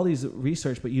 there's all these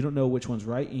research, but you don't know which one's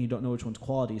right and you don't know which one's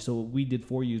quality. So what we did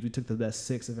for you is we took the best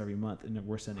 6 of every month and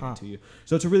we're sending it to you.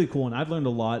 So it's a really cool one. I've learned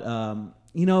a lot.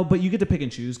 But you get to pick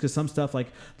and choose because some stuff like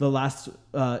the last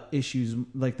issues,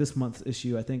 like this month's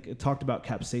issue, I think it talked about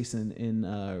capsaicin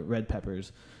in red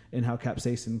peppers and how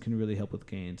capsaicin can really help with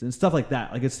gains and stuff like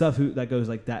that. Like it's stuff that goes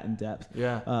like that in depth.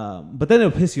 Yeah. But then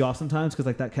it'll piss you off sometimes because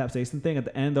like that capsaicin thing at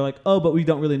the end, they're like, oh, but we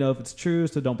don't really know if it's true,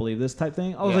 so don't believe this type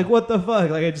thing. I was like, what the fuck?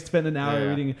 Like I just spent an hour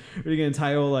reading an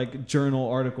entire like journal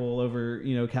article over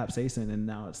capsaicin, and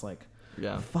now it's like,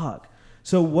 fuck.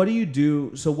 So what do you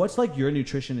do? So what's like your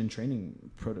nutrition and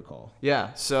training protocol?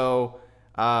 Yeah. So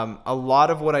a lot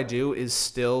of what I do is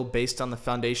still based on the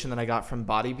foundation that I got from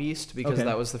Body Beast, because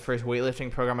that was the first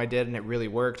weightlifting program I did and it really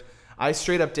worked. I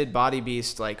straight up did Body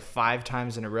Beast like 5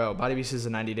 times in a row. Body Beast is a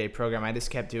 90-day program. I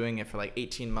just kept doing it for like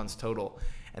 18 months total.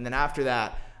 And then after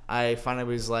that, I finally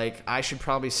was like, I should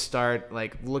probably start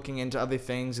like looking into other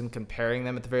things and comparing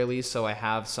them at the very least, so I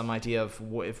have some idea of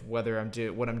whether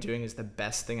what I'm doing is the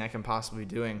best thing I can possibly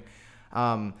be doing.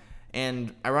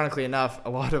 And ironically enough, a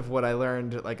lot of what I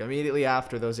learned like immediately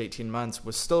after those 18 months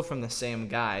was still from the same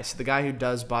guy. So the guy who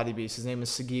does Body Beast, his name is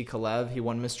Sagi Kalev. He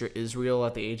won Mr. Israel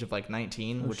at the age of like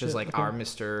 19, which is like our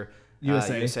Mr.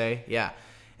 USA. Yeah.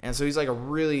 And so he's like a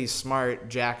really smart,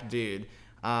 jacked dude.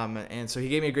 And so he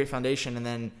gave me a great foundation. And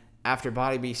then after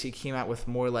Body Beast, he came out with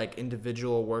more like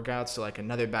individual workouts. So like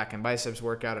another back and biceps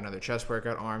workout, another chest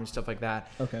workout, arms, stuff like that.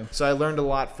 Okay. So I learned a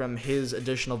lot from his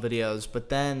additional videos. But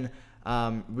then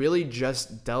really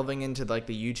just delving into like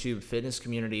the YouTube fitness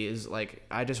community is like,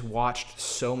 I just watched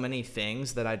so many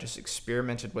things that I just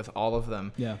experimented with all of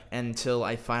them until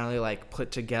I finally like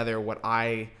put together what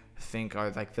I think are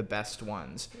like the best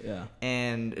ones. Yeah.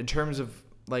 And in terms of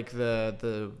like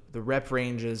the rep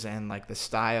ranges and like the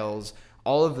styles,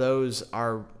 all of those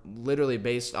are literally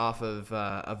based off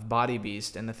of Body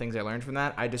Beast and the things I learned from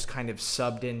that. I just kind of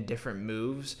subbed in different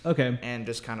moves. Okay. And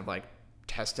just kind of like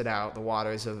tested out the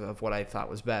waters of what I thought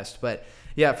was best. But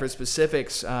yeah, for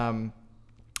specifics,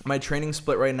 my training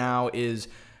split right now is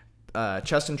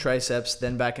chest and triceps,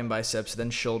 then back and biceps, then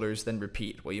shoulders, then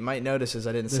repeat. What you might notice is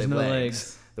I didn't say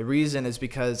legs. The reason is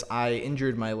because I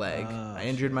injured my leg. I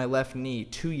injured my left knee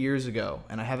 2 years ago,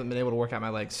 and I haven't been able to work out my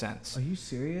leg since. Are you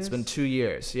serious? It's been 2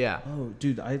 years. Yeah. Oh,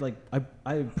 dude,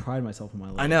 I pride myself on my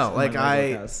legs. I know, like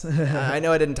I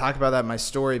know I didn't talk about that in my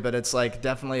story, but it's like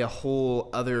definitely a whole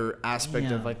other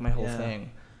aspect of like my whole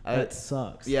thing. That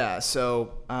sucks. Yeah.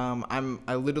 So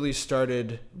I literally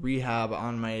started rehab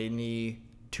on my knee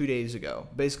 2 days ago.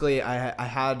 Basically, I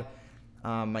had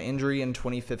my injury in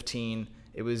 2015.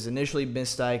 It was initially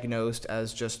misdiagnosed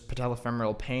as just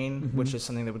patellofemoral pain, which is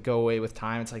something that would go away with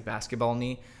time. It's like basketball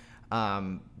knee.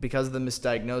 Because of the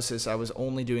misdiagnosis, I was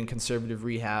only doing conservative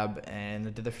rehab, and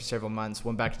I did that for several months.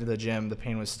 Went back to the gym. The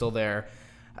pain was still there.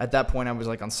 At that point, I was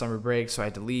like on summer break, so I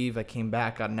had to leave. I came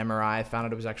back, got an MRI, found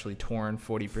out it was actually torn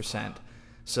 40%.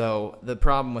 So the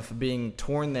problem with being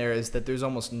torn there is that there's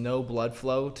almost no blood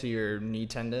flow to your knee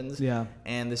tendons. Yeah.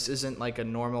 And this isn't like a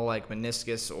normal like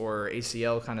meniscus or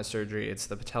ACL kind of surgery. It's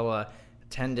the patella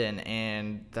tendon,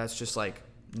 and that's just like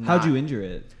How'd you injure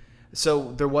it?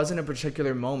 So there wasn't a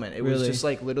particular moment. It was just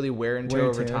like literally wear and tear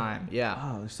over time. Yeah.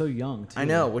 Oh, they're so young too. I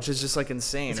know, which is just like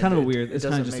insane. It's kind of a weird. It's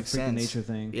kind of just make a freaking nature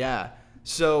thing. Yeah.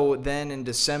 So then in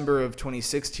December of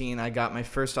 2016, I got my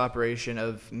first operation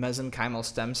of mesenchymal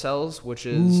stem cells, which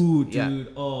is... Ooh,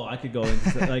 dude. Oh, I could go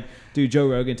into... like, dude, Joe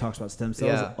Rogan talks about stem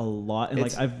cells a lot. And,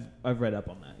 like, I've read up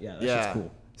on that. Yeah, that's just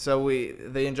cool. So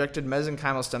they injected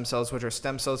mesenchymal stem cells, which are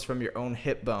stem cells from your own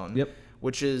hip bone. Yep.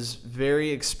 Which is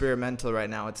very experimental right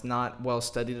now. It's not well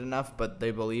studied enough, but they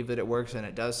believe that it works, and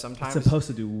it does sometimes. It's supposed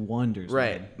to do wonders.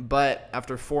 Right. Man. But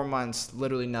after 4 months,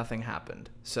 literally nothing happened.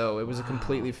 So it was a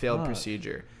completely failed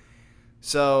procedure.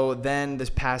 So then this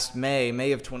past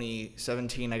May of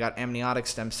 2017, I got amniotic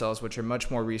stem cells, which are much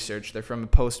more researched. They're from a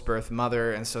post-birth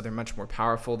mother, and so they're much more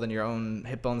powerful than your own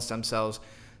hip bone stem cells.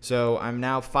 So I'm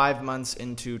now 5 months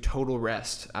into total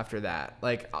rest after that.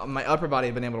 Like my upper body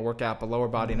had been able to work out, but lower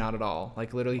body not at all.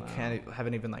 Like literally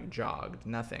haven't even like jogged,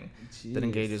 nothing that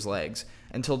engages legs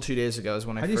until 2 days ago is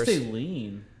when I first. How do you stay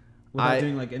lean without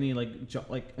doing like any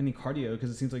any cardio? Because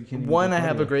it seems like you can't. One, I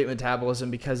have a great metabolism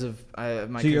because of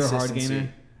my consistency. You're a hard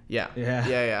gainer?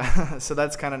 Yeah. So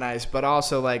that's kind of nice. But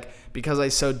also, like, because I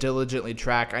so diligently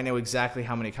track, I know exactly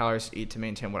how many calories to eat to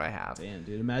maintain what I have. Damn,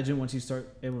 dude. Imagine once you start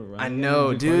able to run. I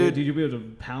know, dude. Dude, you'll be able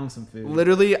to pound some food.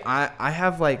 Literally, I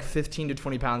have like 15 to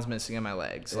 20 pounds missing in my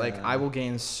legs. Yeah. Like, I will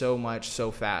gain so much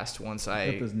so fast once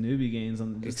I... Get those newbie gains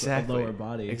on just the lower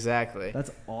body. Exactly.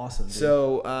 That's awesome, dude.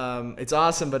 So, it's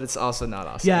awesome, but it's also not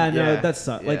awesome. Yeah, no, that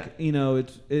sucks. Like, you know,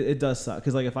 it does suck.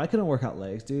 Because, like, if I couldn't work out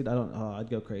legs, dude, I'd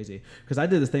go crazy. Because I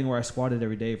did this thing where I squatted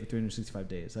every day for 365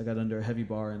 days. I got under a heavy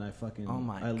bar and I fucking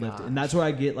I lifted. And that's where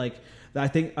I get like I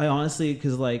honestly,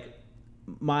 because like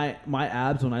my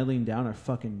abs when I lean down are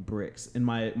fucking bricks, and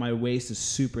my waist is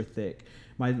super thick.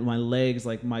 My legs,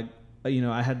 like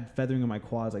I had feathering in my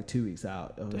quads like 2 weeks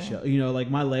out of the show. You know, like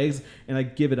my legs, and I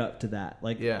give it up to that.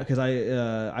 Like, because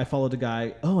I followed a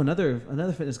guy. Oh, another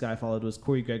fitness guy I followed was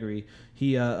Corey Gregory.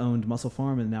 He owned Muscle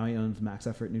Farm, and now he owns Max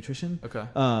Effort Nutrition. Okay.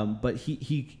 But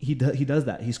he does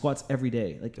that. He squats every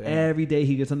day. Like every day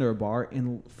he gets under a bar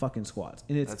and fucking squats,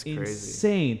 and it's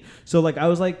insane. So like I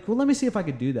was like, well, let me see if I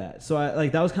could do that. So I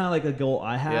like that was kind of like a goal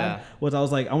I had. Was I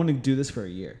was like, I want to do this for a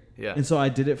year. Yeah. And so I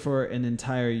did it for an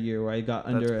entire year where I got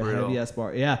under a heavy ass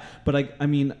bar. Yeah. But I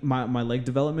mean, my leg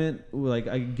development, like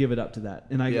I give it up to that.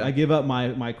 And I give up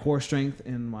my core strength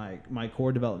and my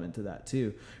core development to that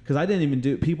too. Cause I didn't even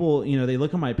do people, you know, they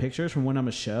look at my pictures from when I'm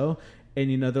a show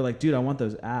and, you know, they're like, dude, I want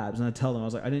those abs. And I tell them, I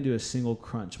was like, I didn't do a single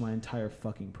crunch my entire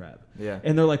fucking prep. Yeah.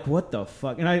 And they're like, what the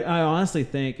fuck? And I honestly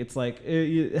think it's like,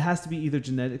 it has to be either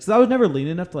genetics. Cause I was never lean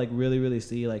enough to like really, really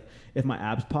see like if my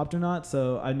abs popped or not.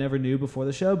 So I never knew before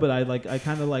the show, but I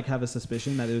kind of like have a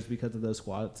suspicion that it was because of those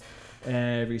squats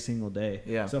every single day.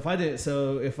 Yeah. So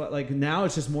like now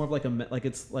it's just more of like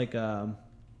it's like,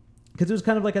 because it was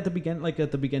kind of like at the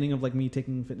beginning of like me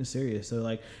taking fitness serious. So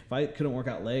like if I couldn't work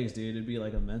out legs, dude, it'd be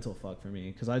like a mental fuck for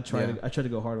me. Because I try to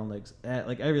go hard on legs.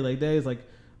 Like every leg day is like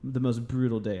the most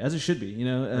brutal day, as it should be, you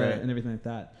know, and everything like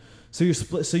that. So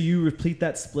you repeat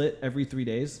that split every 3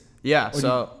 days. Yeah.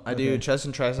 So I do chest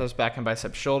and triceps, back and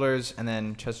biceps, shoulders, and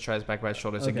then chest, triceps, back, biceps,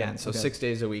 shoulders again. So 6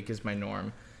 days a week is my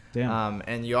norm. Damn.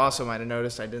 And you also might have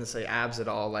noticed I didn't say abs at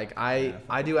all. Like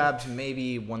I do abs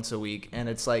maybe once a week, and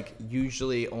it's like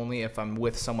usually only if I'm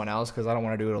with someone else because I don't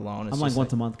want to do it alone. I'm like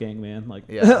once a month gang, man. Like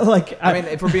like I mean,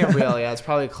 if we're being real, it's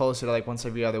probably closer to like once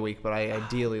every other week. But I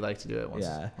ideally like to do it once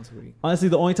a week. Honestly,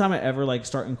 the only time I ever like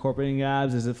start incorporating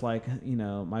abs is if like, you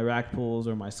know, my rack pulls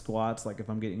or my squats, like if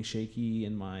I'm getting shaky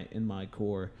in my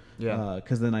core. Yeah.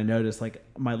 Because then I notice like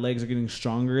my legs are getting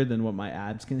stronger than what my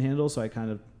abs can handle. So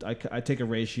I take a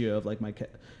ratio of like my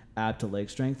ab to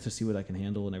leg strength to see what I can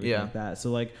handle and everything like that.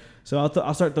 So like,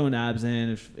 I'll start throwing abs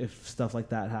in if stuff like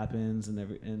that happens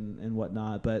and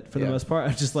whatnot. But for the most part,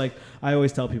 I'm just like, I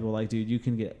always tell people like, dude, you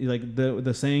can get like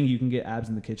the saying you can get abs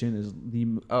in the kitchen is the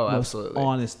most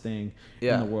honest thing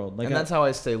in the world. Like, and that's how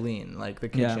I stay lean. Like the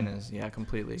kitchen is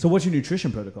completely. So what's your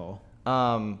nutrition protocol?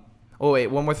 Oh wait,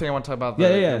 one more thing I want to talk about the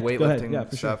weightlifting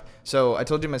stuff. Sure. So I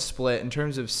told you my split in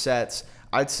terms of sets.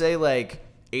 I'd say like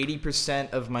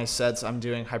 80% of my sets I'm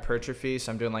doing hypertrophy.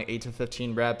 So I'm doing like 8 to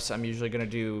 15 reps. I'm usually going to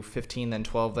do 15, then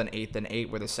 12, then 8, then 8,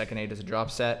 where the second 8 is a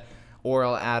drop set. Or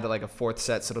I'll add like a fourth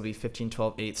set, so it'll be 15,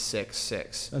 12, 8, 6,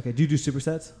 6. Okay. Do you do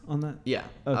supersets on that? Yeah.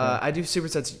 Okay. I do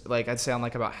supersets, like I'd say on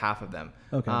like about half of them.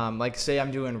 Okay. Like say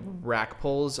I'm doing rack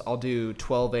pulls, I'll do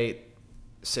 12, 8,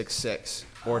 6, 6.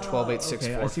 Or 12, 8, 6,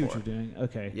 4, 4. I see what you're doing.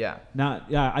 Okay. Yeah.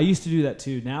 I used to do that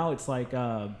too. Now it's like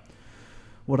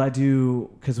what I do,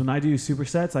 because when I do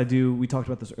supersets, we talked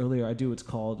about this earlier, I do what's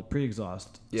called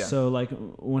pre-exhaust. Yeah. So like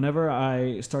whenever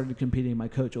I started competing, my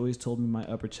coach always told me my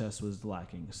upper chest was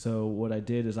lacking. So what I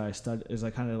did is I just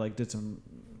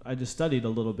studied a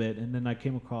little bit, and then I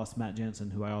came across Matt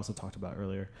Jansen, who I also talked about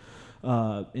earlier.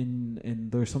 And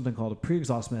there's something called a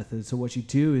pre-exhaust method. So what you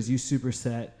do is you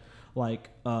superset like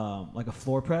a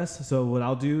floor press. So what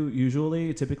I'll do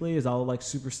typically is I'll like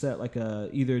superset like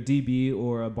either a DB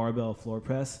or a barbell floor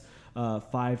press,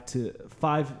 5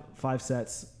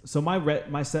 sets. So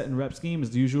my set and rep scheme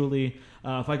is usually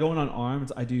if I go in on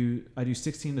arms, I do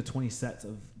 16 to 20 sets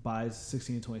of buys,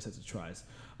 16 to 20 sets of tries.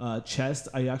 Chest,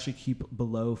 I actually keep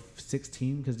below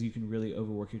 16 because you can really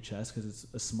overwork your chest because it's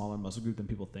a smaller muscle group than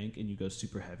people think, and you go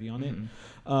super heavy on it.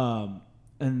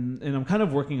 and I'm kind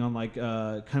of working on like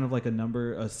kind of like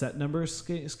a set number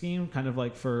scheme, kind of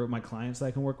like for my clients that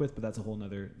I can work with, but that's a whole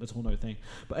nother thing.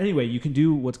 But anyway, you can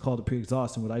do what's called a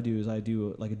pre-exhaust, and what I do is I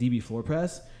do like a DB floor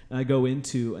press, and I go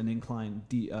into an incline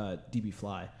DB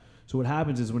fly. So what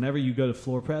happens is whenever you go to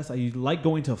floor press, I like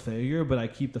going to failure, but I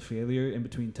keep the failure in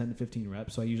between 10 to 15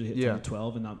 reps. So I usually hit 10 to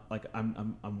 12, and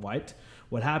I'm wiped.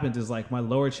 What happens is like my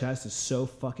lower chest is so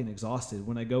fucking exhausted.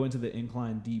 When I go into the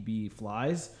incline DB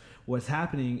flies, what's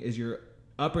happening is your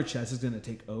upper chest is going to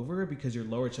take over because your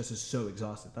lower chest is so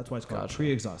exhausted. That's why it's called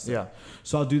pre-exhausted. Yeah.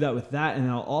 So I'll do that with that, and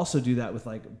I'll also do that with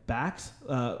like backs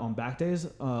on back days.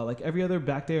 Like every other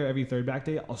back day or every third back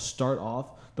day, I'll start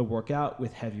off the workout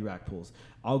with heavy rack pulls.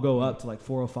 I'll go up to like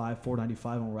 405,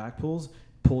 495 on rack pulls,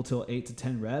 pull till 8 to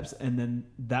 10 reps, and then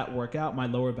that workout, my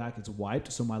lower back is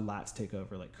wiped, so my lats take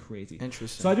over like crazy.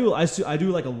 Interesting. So I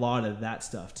do like a lot of that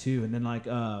stuff too, and then like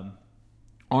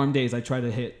arm days, I try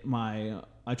to hit my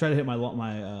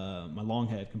long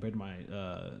head compared to my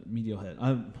medial head,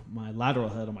 my lateral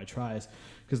head on my tris,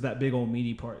 because that big old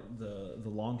meaty part, the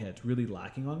long head's really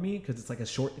lacking on me because it's like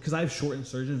because I have short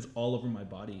insertions all over my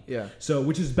body. Yeah. So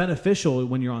which is beneficial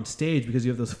when you're on stage because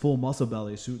you have those full muscle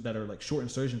bellies that are like short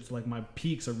insertions. So like my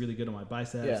peaks are really good on my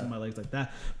biceps and my legs like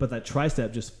that, but that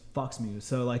tricep just fucks me.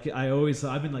 So like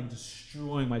I've been like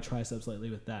destroying my triceps lately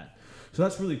with that. So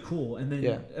that's really cool. And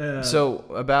then so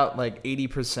about like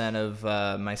 80% of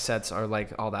my sets are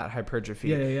like all that hypertrophy.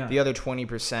 Yeah. The other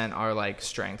 20% are like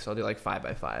strength. So I'll do like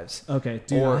 5x5s. Okay,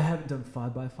 dude, I haven't done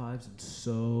 5x5s in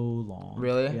so long.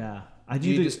 Really? Yeah. Do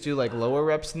you just do like lower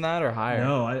reps than that or higher?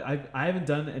 No, I haven't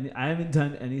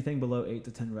done anything below 8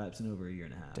 to 10 reps in over a year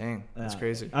and a half. Dang, that's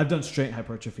crazy. I've done straight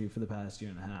hypertrophy for the past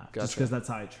year and a half, just because that's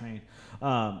how I train.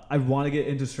 I want to get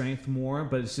into strength more,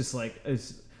 but it's just like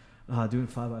doing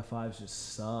 5x5s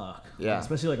just suck. Yeah,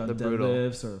 especially like on the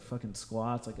deadlifts or fucking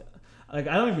squats. Like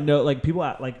I don't even know. Like people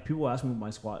ask me what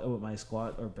my squat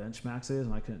or bench max is,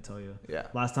 and I couldn't tell you. Yeah.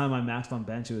 Last time I maxed on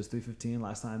bench, it was 315.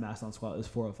 Last time I maxed on squat, it was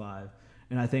 405.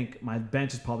 And I think my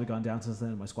bench has probably gone down since then,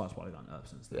 and my squat's probably gone up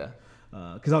since then.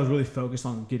 Yeah. Because I was really focused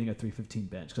on getting a 315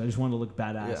 bench, because I just wanted to look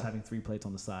badass having 3 plates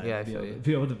on the side. Yeah, and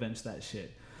be able to bench that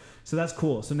shit. So that's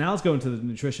cool. So now let's go into the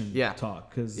nutrition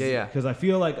talk, because I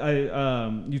feel like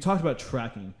you talked about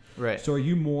tracking. Right. So are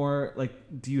you more like,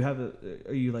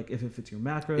 are you like if it fits your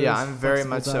macros? Yeah, I'm very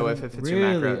much so if it fits your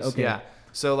macros. Okay. Yeah.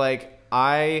 So like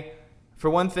for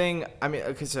one thing, I mean,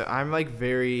 because I'm like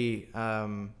very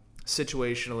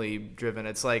situationally driven.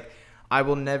 It's like I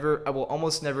will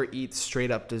almost never eat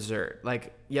straight up dessert.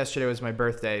 Like yesterday was my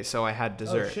birthday, so I had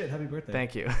dessert. Oh shit, happy birthday.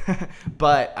 Thank you.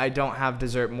 But I don't have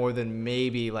dessert more than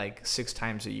maybe like 6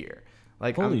 times a year.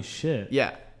 Like holy shit.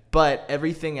 Yeah. But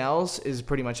everything else is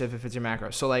pretty much if it fits your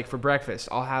macro. So like for breakfast,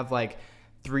 I'll have like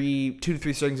 2 to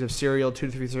 3 servings of cereal, 2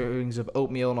 to 3 servings of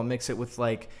oatmeal, and I'll mix it with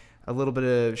like a little bit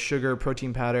of sugar,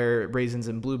 protein powder, raisins,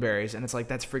 and blueberries, and it's like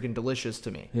that's freaking delicious to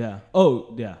me. Yeah.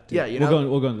 Oh, yeah. Dude. Yeah, you know.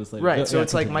 We'll go into this later. Right. So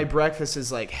it's like my breakfast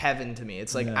is like heaven to me.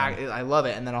 It's like I love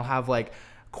it, and then I'll have like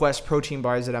Quest protein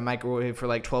bars that I microwave for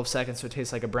like 12 seconds so it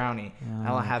tastes like a brownie. And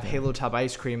I'll have Halo Top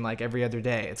ice cream like every other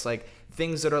day. It's like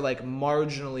things that are like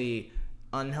marginally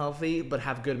unhealthy but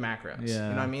have good macros. Yeah. You know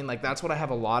what I mean? Like that's what I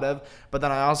have a lot of. But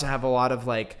then I also have a lot of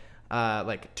like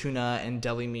tuna and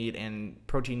deli meat and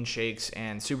protein shakes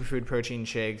and superfood protein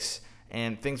shakes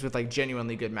and things with like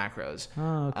genuinely good macros.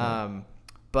 Oh, okay.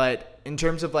 But in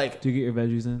terms of like, do you get your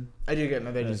veggies in? I do get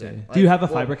my veggies in. Like, do you have a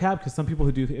fiber cap? Because some people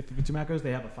who do, if it fits your macros,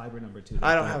 they have a fiber number too.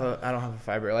 I don't have a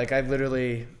fiber. Like I've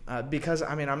literally because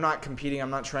I mean I'm not competing. I'm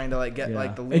not trying to like get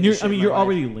like the lean. And you're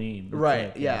already lean. Right.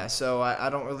 Like, yeah. So I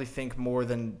don't really think more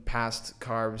than past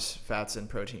carbs, fats, and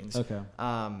proteins. Okay.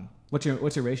 What's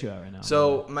your ratio at right now?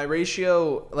 So my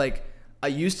ratio, like I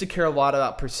used to care a lot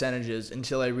about percentages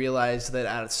until I realized that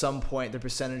at some point the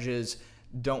percentages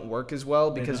don't work as well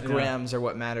because grams are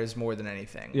what matters more than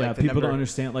anything. Yeah, like people don't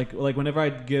understand. Like whenever I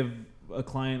give a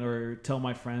client or tell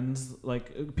my friends,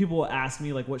 like people will ask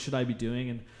me like, what should I be doing?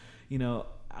 And you know,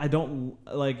 I don't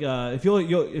like if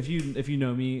you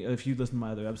know me, if you listen to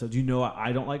my other episodes, you know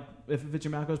I don't like if it fits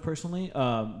your macros personally.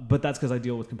 But that's because I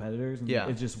deal with competitors, and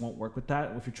it just won't work with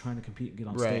that. If you're trying to compete and get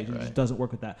on stage, it just doesn't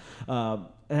work with that.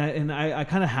 And I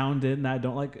kind of hounded, and I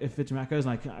don't like if it fits your macros,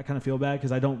 and I kind of feel bad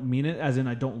because I don't mean it as in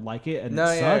I don't like it and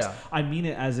it sucks. Yeah. I mean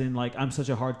it as in like I'm such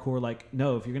a hardcore like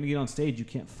no, if you're gonna get on stage, you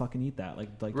can't fucking eat that. Like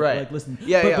listen.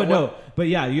 But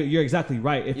you're exactly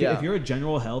right. If you're a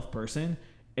general health person.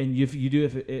 And if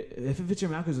it fits your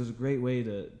macros, is a great way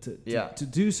to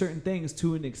do certain things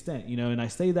to an extent, you know. And I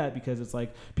say that because it's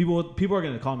like people are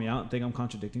going to call me out and think I'm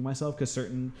contradicting myself because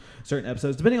certain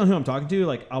episodes, depending on who I'm talking to,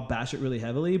 like I'll bash it really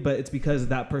heavily, but it's because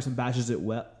that person bashes it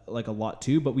like a lot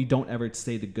too, but we don't ever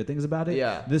say the good things about it.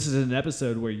 Yeah. This is an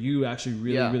episode where you actually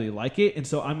really like it, and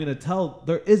so I'm gonna tell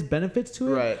there is benefits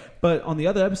to it. Right. But on the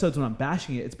other episodes when I'm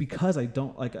bashing it, it's because I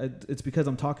don't like. It's because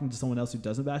I'm talking to someone else who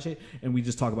doesn't bash it, and we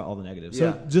just talk about all the negatives.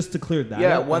 Yeah. So just to clear that.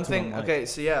 Yeah. up, One that's what thing. I'm like. Okay.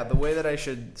 So yeah, the way that I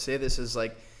should say this is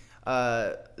like.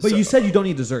 But you said you don't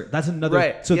eat dessert. That's another.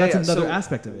 Right. So that's another So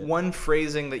aspect of it. One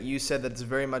phrasing that you said that's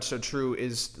very much so true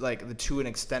is like the to an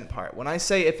extent part. When I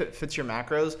say if it fits your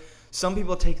macros, some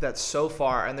people take that so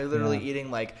far and they're literally eating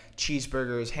like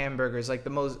cheeseburgers, hamburgers, like the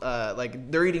most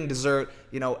like they're eating dessert,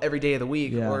 every day of the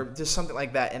week or just something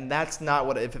like that. And that's not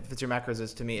what if it fits your macros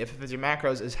is to me. If it fits your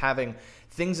macros is having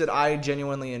things that I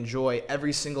genuinely enjoy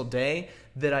every single day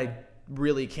that I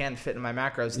really can fit in my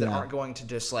macros that aren't going to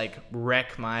just like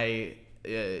wreck my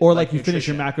or like you nutrition. finish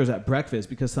your macros at breakfast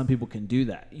because some people can do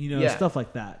that, stuff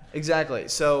like that. Exactly.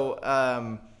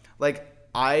 So like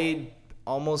I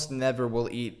almost never will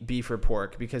eat beef or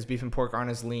pork because beef and pork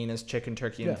aren't as lean as chicken,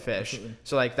 turkey, and fish. Absolutely.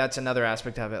 So like that's another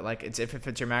aspect of it. Like it's if it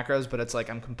fits your macros, but it's like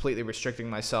I'm completely restricting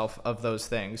myself of those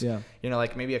things. Yeah.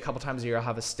 Like maybe a couple times a year I'll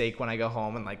have a steak when I go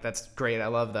home, and like that's great. I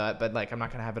love that, but like I'm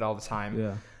not gonna have it all the time.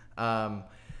 Yeah.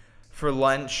 For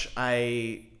lunch,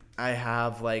 I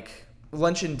have like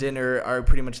lunch and dinner are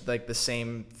pretty much like the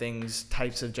same things,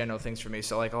 types of general things for me.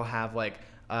 So like I'll have like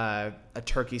a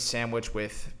turkey sandwich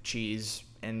with cheese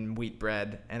and wheat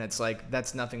bread, and it's like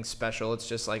that's nothing special. It's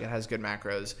just like it has good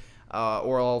macros.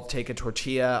 Or I'll take a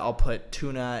tortilla, I'll put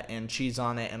tuna and cheese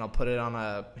on it, and I'll put it on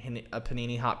a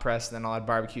panini hot press, and then I'll add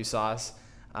barbecue sauce.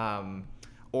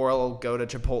 Or I'll go to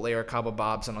Chipotle or Cabo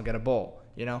Bob's and I'll get a bowl.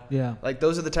 Yeah. Like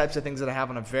those are the types of things that I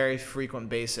have on a very frequent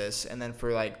basis. And then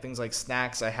for like things like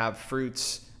snacks, I have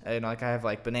fruits. Like I have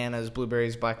like bananas,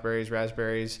 blueberries, blackberries,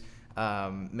 raspberries,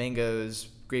 mangoes,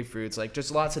 grapefruits, like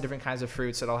just lots of different kinds of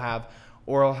fruits that I'll have.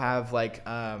 Or I'll have like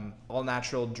all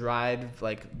natural dried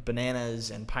like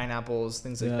bananas and pineapples,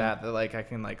 things like that like I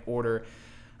can like order.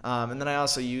 And then I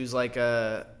also use like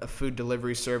a food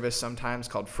delivery service sometimes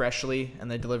called Freshly,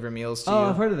 and they deliver meals to you. Oh,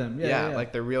 I've heard of them. Yeah.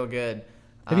 Like they're real good.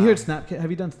 Have you heard Have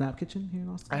you done Snap Kitchen here in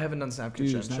Austin? I haven't done Snap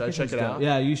Kitchen. Should I check it out?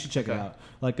 Yeah, you should check it out.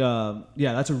 Like,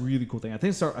 that's a really cool thing. I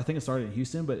think it started in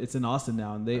Houston, but it's in Austin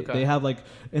now, and they have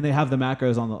they have the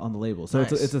macros on the label, so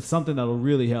nice. it's something that'll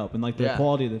really help, and like the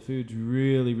quality of the food's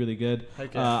really really good.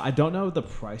 I don't know the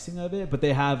pricing of it, but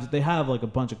they have like a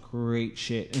bunch of great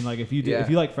shit, and like if you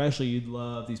like Freshly, you'd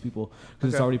love these people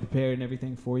because it's already prepared and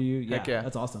everything for you. Yeah,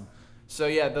 that's awesome. So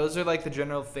yeah, those are like the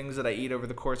general things that I eat over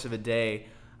the course of a day.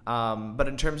 But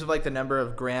in terms of like the number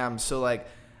of grams, so like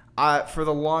for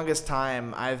the longest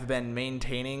time I've been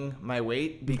maintaining my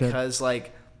weight because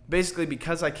like basically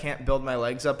because I can't build my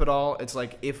legs up at all. It's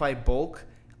like if I bulk,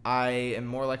 I am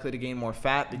more likely to gain more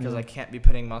fat because I can't be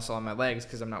putting muscle on my legs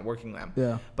because I'm not working them.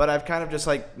 Yeah. But I've kind of just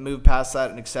like moved past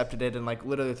that and accepted it, and like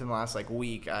literally within the last like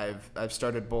week I've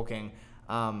started bulking.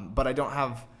 But I don't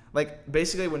have like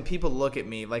basically when people look at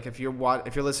me, like if you're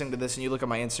listening to this and you look at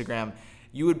my Instagram,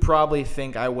 you would probably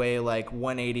think I weigh like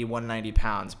 180, 190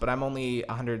 pounds, but I'm only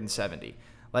 170.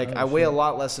 Like I weigh a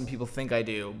lot less than people think I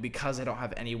do because I don't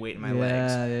have any weight in my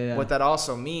legs. Yeah. What that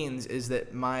also means is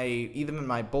that even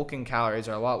my bulking calories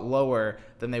are a lot lower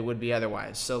than they would be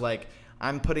otherwise. So like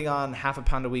I'm putting on half a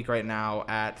pound a week right now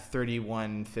at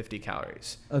 3,150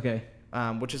 calories. Okay.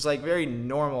 Which is like very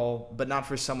normal, but not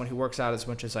for someone who works out as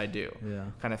much as I do. Yeah.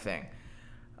 Kind of thing.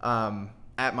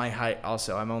 At my height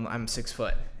also, I'm 6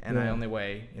 foot and I only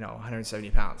weigh 170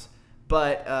 pounds.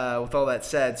 But with all that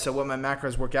said, so what my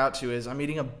macros work out to is I'm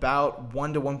eating about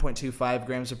 1 to 1.25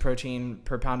 grams of protein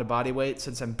per pound of body weight.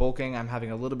 Since I'm bulking, I'm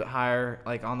having a little bit higher,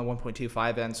 like on the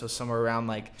 1.25 end, so somewhere around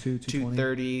like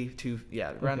 230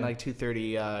 like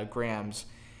 230 grams.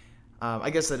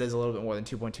 I guess that is a little bit more than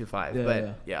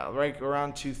 2.25, right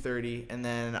around 230, and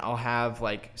then I'll have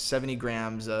like 70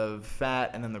 grams of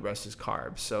fat, and then the rest is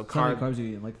carbs. So how many carbs are you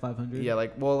eating? Like 500? Yeah,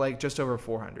 like just over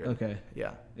 400. Okay.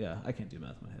 Yeah. Yeah, I can't do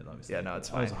math in my head, obviously. Yeah, no, it's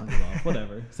fine. I was 100 off.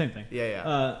 Whatever. Same thing.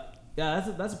 Yeah.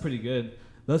 That's pretty good.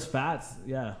 Those fats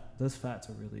are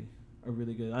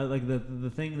really good. I like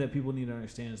the thing that people need to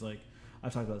understand is like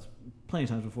I've talked about this plenty of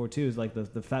times before too, is like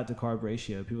the fat to carb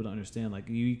ratio. People don't understand. Like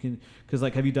you can, because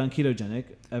like, have you done ketogenic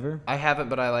ever? I haven't,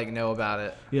 but I like know about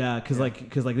it. Yeah, because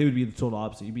they would be the total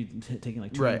opposite. You'd be taking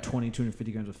like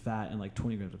 250 grams of fat and like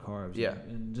 20 grams of carbs. Yeah,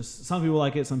 and just some people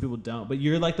like it, some people don't. But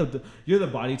you're like you're the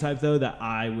body type though that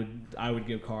I would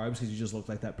give carbs because you just look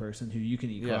like that person who you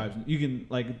can eat carbs. You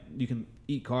can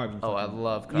eat carbs. And I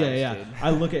love carbs. Yeah. Dude.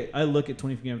 I look at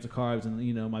 20 grams of carbs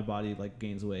and my body like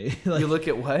gains weight. Like, you look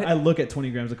at what? I look at 20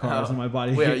 grams of carbs in my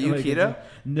body. Wait, are you keto?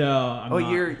 No, I'm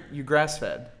not. You're grass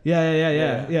fed.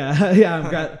 Yeah.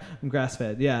 I'm grass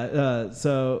fed. Yeah.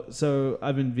 So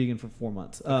I've been vegan for 4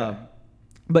 months. Okay.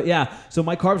 But yeah, so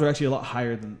my carbs are actually a lot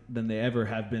higher than they ever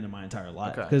have been in my entire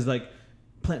life. Because like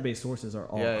plant-based sources are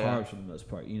all carbs for the most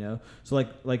part, you know. So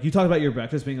like you talked about your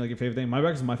breakfast being like your favorite thing. My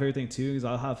breakfast is my favorite thing too, because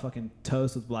I'll have fucking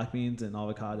toast with black beans and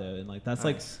avocado, and like that's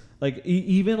nice. like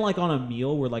even like on a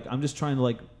meal where like I'm just trying to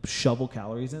like shovel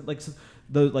calories in, like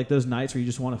those nights where you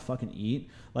just want to fucking eat.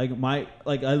 Like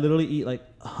I literally eat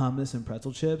like hummus and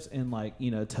pretzel chips and like, you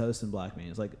know, toast and black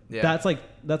beans. Like that's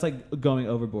like going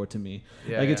overboard to me.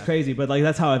 It's crazy, but like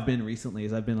that's how I've been recently.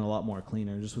 Is I've been a lot more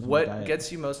cleaner just with my diet. What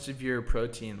gets you most of your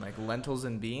protein? Like lentils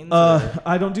and beans?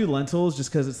 I don't do lentils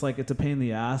just because it's a pain in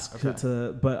the ass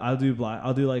but I'll do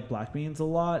like black beans a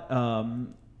lot.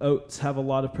 Oats have a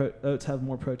lot of oats have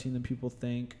more protein than people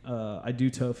think. I do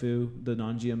tofu, the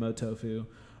non-GMO tofu.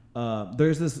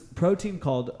 There's this protein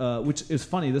called which is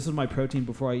funny. This is my protein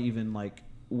before I even like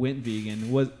went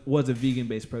vegan. Was a vegan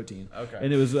based protein. Okay.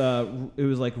 And it was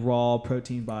like raw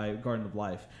protein by Garden of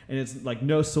Life, and it's like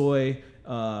no soy,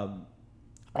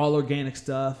 all organic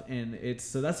stuff, and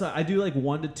that's why I do like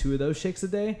 1 to 2 of those shakes a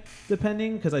day,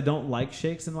 depending, because I don't like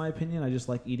shakes in my opinion. I just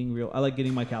like eating I like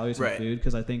getting my calories from food,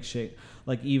 because I think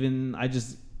I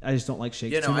just don't like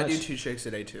shakes too much. I do 2 shakes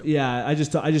a day too. Yeah, I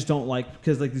just don't like,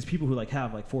 because like these people who like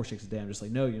have like 4 shakes a day, I'm just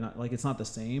like, no, you're not, like it's not the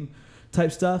same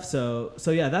type stuff. So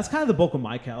yeah, that's kind of the bulk of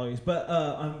my calories, but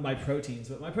on my proteins.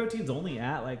 But my protein's only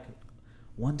at like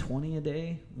 120 a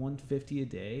day, 150 a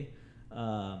day.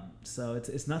 So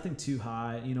it's nothing too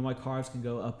high. You know, my carbs can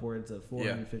go upwards of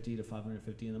 450 to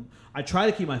 550 in them. I try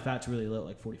to keep my fats really low,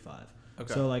 like 45.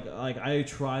 Okay. So like I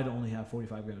try to only have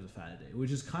 45 grams of fat a day,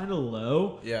 which is kind of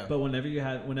low. Yeah. But whenever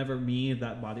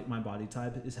my body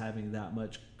type is having that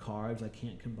much carbs, I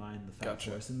can't combine the fat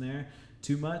source in there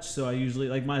too much. So I usually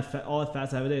like all the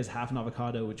fats I have a day is half an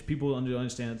avocado, which people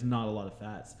understand it's not a lot of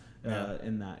fats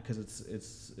in that, because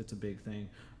it's a big thing.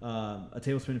 A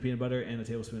tablespoon of peanut butter and a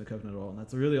tablespoon of coconut oil, and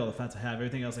that's really all the fats I have.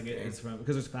 Everything else I get is from,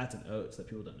 because there's fats in oats that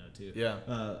people don't know too. Yeah.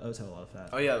 Oats have a lot of fat.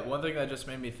 Oh yeah, one thing that just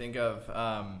made me think of.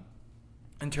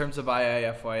 In terms of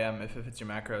IIFYM, if it fits your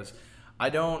macros, I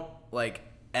don't like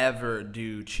ever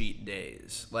do cheat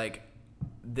days. Like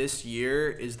this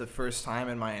year is the first time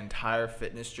in my entire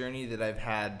fitness journey that I've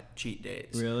had cheat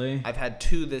days. Really? I've had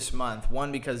 2 this month.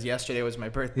 One because yesterday was my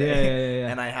birthday. Yeah.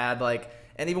 And I had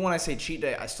and even when I say cheat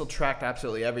day, I still tracked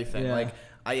absolutely everything. Yeah. Like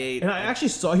I ate, and I actually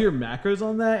saw your macros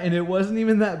on that, and it wasn't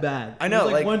even that bad. I know, it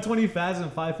was like 120 fats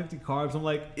and 550 carbs. I'm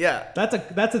like, yeah, that's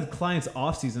a client's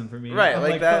off season for me, right? I'm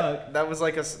like that. That was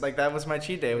that was my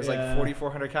cheat day. It was like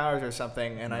 4,400 calories or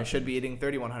something, and I should be eating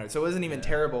 3,100. So it wasn't even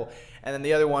terrible. And then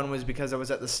the other one was because I was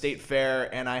at the state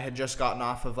fair, and I had just gotten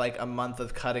off of like a month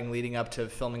of cutting leading up to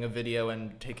filming a video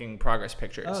and taking progress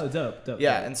pictures. Oh, dope.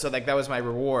 Yeah, and so like that was my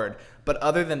reward. But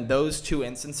other than those 2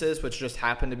 instances, which just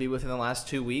happened to be within the last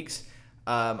 2 weeks.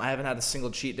 I haven't had a single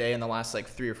cheat day in the last like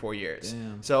 3 or 4 years.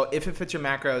 Damn. So if it fits your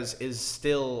macros is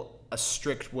still a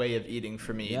strict way of eating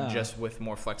for me, just with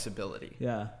more flexibility.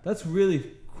 Yeah, that's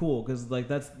really cool, because like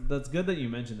that's good that you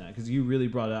mentioned that, because you really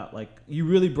brought out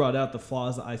the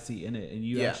flaws that I see in it, and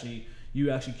you actually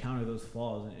counter those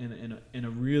flaws in a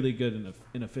really good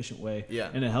and efficient way,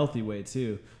 in a healthy way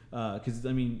too. Because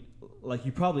I mean, like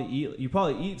you probably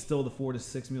eat still the 4 to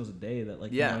 6 meals a day that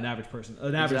like an average person,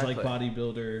 average like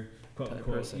bodybuilder, quote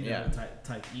unquote,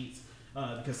 type eats,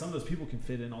 because some of those people can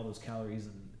fit in all those calories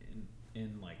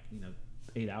in like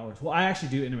 8 hours. Well, I actually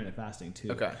do intermittent fasting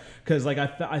too. Okay. Because like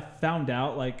I found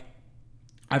out like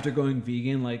after going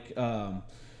vegan, like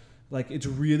it's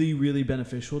really, really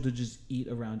beneficial to just eat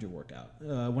around your workout.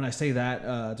 When I say that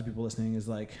to people listening, is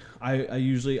like I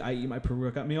usually eat my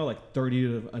pre-workout meal like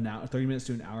 30 minutes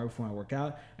to an hour before my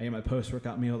workout. I eat my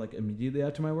post-workout meal like immediately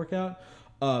after my workout.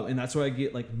 And that's where I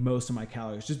get like most of my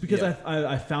calories, just because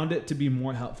I found it to be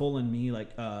more helpful in me. Like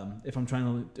if I'm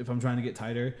trying to get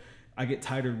tighter, I get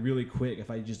tighter really quick if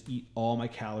I just eat all my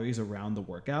calories around the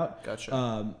workout.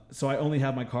 Gotcha. So I only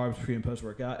have my carbs pre and post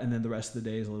workout, and then the rest of the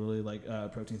day is literally like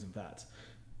proteins and fats,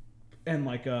 and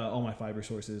like all my fiber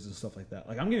sources and stuff like that.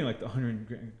 Like I'm getting like 100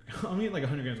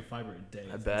 grams of fiber a day.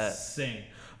 I bet. Insane.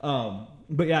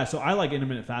 But yeah, so I like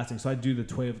intermittent fasting. So I do the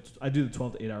 12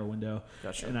 to 8 hour window.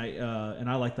 Gotcha. And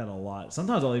I like that a lot.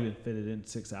 Sometimes I'll even fit it in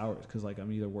 6 hours, because like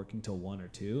I'm either working till 1 or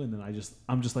 2, and then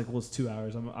I'm just like, well, it's 2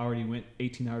 hours. I already went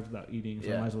 18 hours without eating,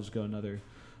 so I might as well just go another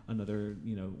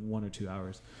 1 or 2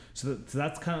 hours. So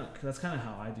that's kind of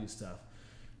how I do stuff.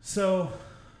 So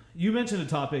You mentioned a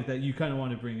topic that you kind of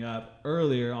wanted to bring up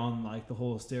earlier on, like the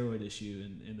whole steroid issue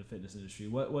in the fitness industry.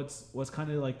 What's kind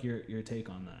of like your take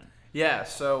on that? Yeah,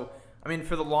 so I mean,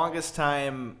 for the longest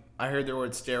time, I heard the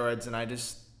word steroids, and I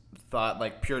just thought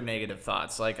like pure negative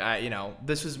thoughts. Like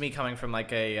this was me coming from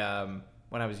like a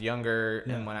when I was younger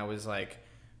and when I was like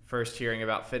first hearing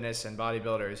about fitness and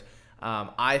bodybuilders.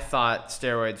 I thought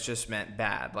steroids just meant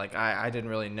bad. Like I didn't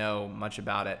really know much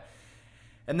about it.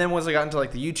 And then once I got into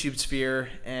like the YouTube sphere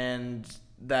and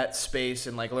that space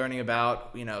and like learning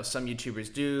about, some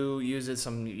YouTubers do use it,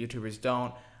 some YouTubers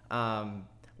don't.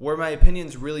 Where my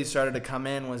opinions really started to come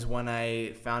in was when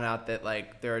I found out that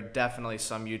like there are definitely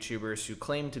some YouTubers who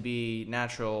claim to be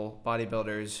natural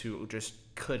bodybuilders who just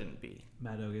couldn't be.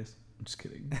 Matt Ogus. I'm just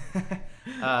kidding.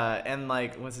 And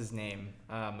like, what's his name?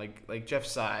 Like Jeff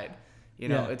Side.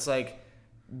 It's like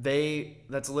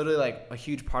that's literally like a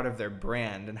huge part of their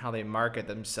brand and how they market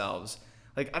themselves.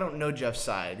 Like, I don't know Jeff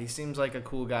Side. He seems like a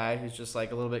cool guy who's just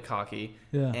like a little bit cocky.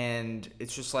 Yeah. And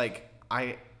it's just like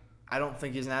I don't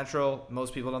think he's natural.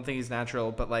 Most people don't think he's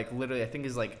natural, but like literally I think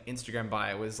his like Instagram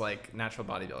bio was like natural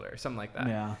bodybuilder or something like that.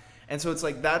 Yeah. And so it's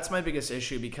like that's my biggest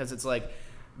issue, because it's like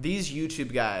these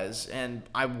YouTube guys, and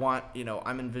I want,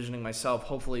 I'm envisioning myself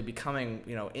hopefully becoming,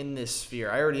 in this sphere.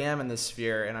 I already am in this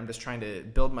sphere, and I'm just trying to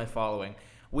build my following.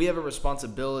 We have a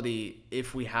responsibility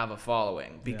if we have a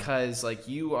following, because like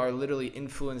you are literally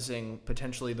influencing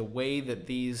potentially the way that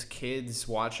these kids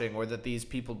watching, or that these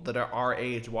people that are our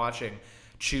age watching,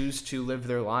 choose to live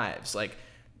their lives. Like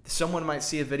someone might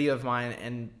see a video of mine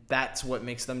and that's what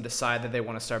makes them decide that they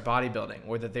want to start bodybuilding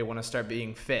or that they want to start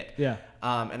being fit. Yeah.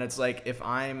 And it's like, if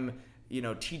I'm,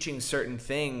 teaching certain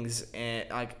things, and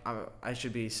like I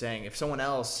should be saying, if someone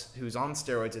else who's on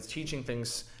steroids is teaching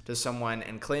things to someone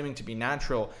and claiming to be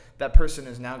natural, that person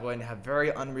is now going to have very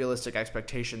unrealistic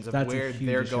expectations of where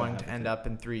they're going to end up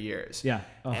in 3 years. Yeah,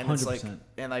 100%. And it's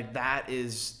like, that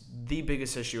is the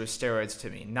biggest issue with steroids to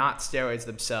me. Not steroids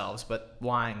themselves, but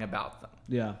lying about them.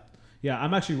 Yeah. Yeah,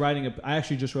 I'm actually I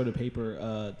actually just wrote a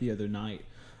paper the other night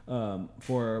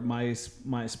for my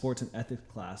sports and ethics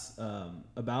class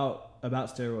about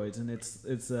steroids, and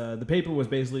it's the paper was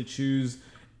basically choose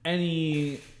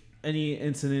any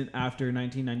incident after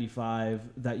 1995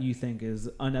 that you think is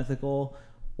unethical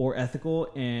or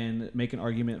ethical, and make an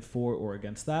argument for or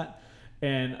against that.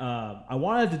 And I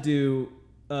wanted to do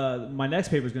my next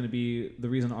paper is going to be the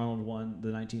reason Arnold won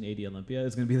the 1980 Olympia.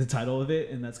 Is going to be the title of it,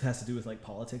 and that has to do with like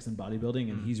politics and bodybuilding,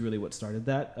 and he's really what started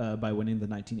that by winning the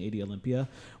 1980 Olympia.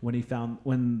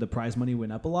 When the prize money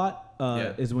went up a lot,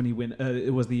 is when he went.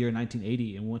 It was the year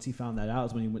 1980, and once he found that out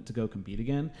is when he went to go compete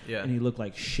again. Yeah. And he looked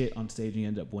like shit on stage, and he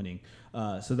ended up winning.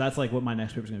 So that's like what my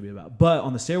next paper is going to be about. But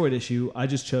on the steroid issue, I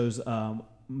just chose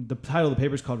the title of the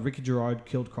paper is called Ricky Gerard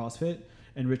Killed CrossFit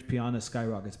and Rich Piana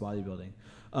Skyrockets Bodybuilding.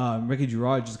 Ricky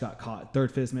Gerard just got caught, third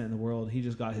fittest man in the world. He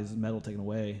just got his medal taken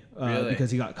away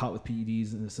because he got caught with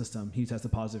PEDs in the system. He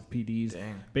tested positive for PEDs.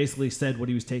 Dang. Basically said what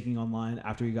he was taking online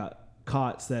after he got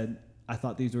caught. Said, I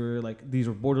thought these were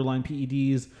borderline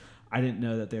PEDs. I didn't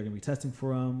know that they were going to be testing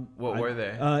for them. What were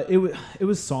they? It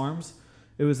was SARMs.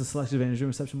 It was the selective androgen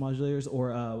receptor modulators,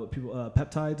 or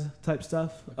peptides type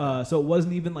stuff. So it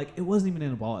wasn't even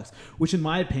anabolics. Which, in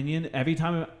my opinion,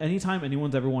 anytime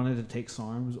anyone's ever wanted to take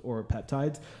SARMs or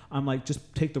peptides, I'm like,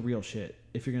 just take the real shit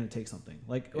if you're gonna take something.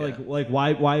 Like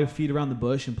why feed around the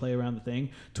bush and play around the thing?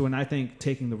 To when I think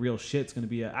taking the real shit's gonna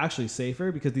be actually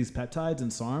safer, because these peptides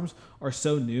and SARMs are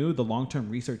so new, the long term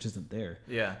research isn't there.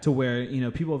 Yeah. To where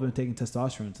people have been taking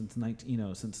testosterone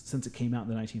since it came out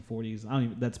in the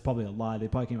 1940s. That's probably a lie. They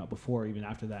probably came out before, even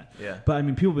after that. Yeah. But I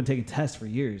mean, people have been taking tests for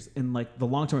years, and like the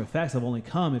long term effects have only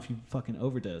come if you fucking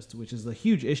overdosed, which is a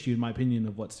huge issue in my opinion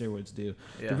of what steroids do.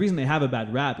 Yeah. The reason they have a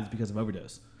bad rap is because of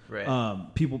overdose. Right.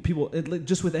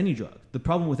 Just with any drug. The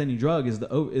problem with any drug is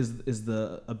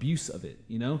the abuse of it.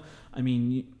 I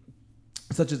mean,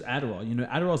 such as Adderall.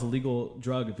 Adderall is a legal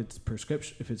drug if it's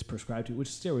prescribed to you, which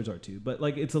steroids are too. But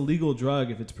like, it's a legal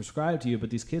drug if it's prescribed to you. But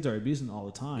these kids are abusing it all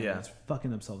the time. Yeah. And it's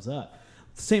fucking themselves up.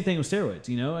 Same thing with steroids.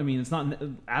 I mean, it's not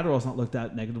Adderall's not looked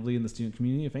at negatively in the student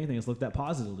community. If anything, it's looked at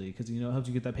positively because it helps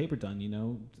you get that paper done.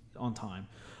 On time.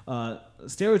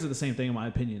 Steroids are the same thing in my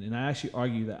opinion, and I actually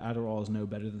argue that Adderall is no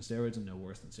better than steroids and no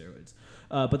worse than steroids.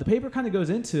 But the paper kind of goes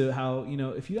into how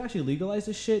if you actually legalize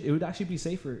this shit, it would actually be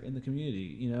safer in the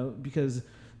community. Because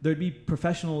there'd be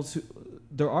professionals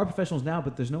there are professionals now,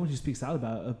 but there's no one who speaks out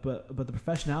about it. But the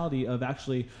professionality of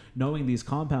actually knowing these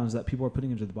compounds that people are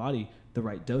putting into the body, the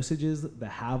right dosages, the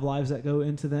half-lives that go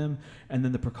into them, and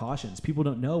then the precautions. People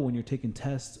don't know when you're taking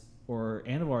tests or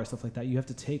Anavar or stuff like that, you have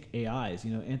to take AIs,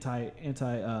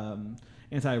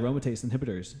 anti-aromatase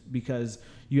inhibitors, because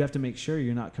you have to make sure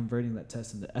you're not converting that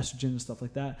test into estrogen and stuff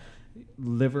like that.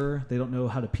 Liver, they don't know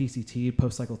how to PCT,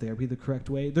 post-cycle therapy, the correct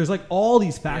way. There's like all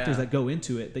these factors that go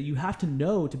into it that you have to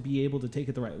know to be able to take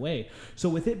it the right way. So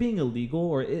with it being illegal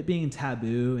or it being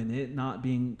taboo and it not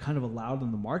being kind of allowed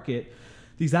in the market,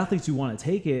 these athletes who want to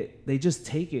take it, they just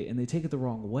take it and they take it the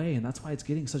wrong way. And that's why it's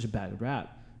getting such a bad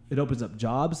rap. It opens up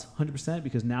jobs 100%,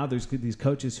 because now there's these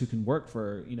coaches who can work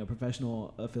for,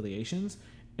 professional affiliations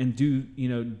and do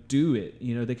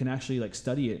it. They can actually like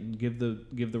study it and give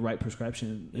the right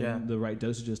prescription and the right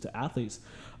dosages to athletes.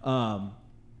 What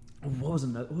was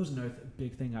another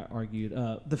big thing I argued?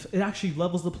 It actually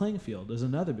levels the playing field. There's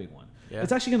another big one. Yeah.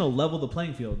 It's actually going to level the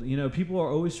playing field. People are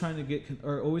always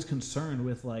always concerned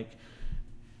with like,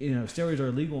 steroids are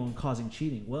illegal and causing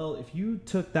cheating. Well, if you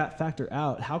took that factor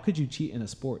out, how could you cheat in a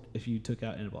sport if you took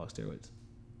out anabolic steroids?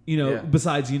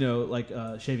 Besides,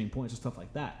 shaving points and stuff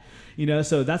like that.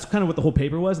 So that's kind of what the whole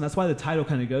paper was. And that's why the title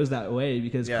kind of goes that way,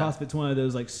 because CrossFit's one of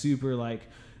those like super like,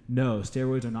 no,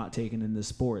 steroids are not taken in this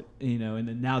sport, and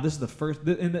then now this is the first,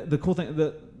 and the cool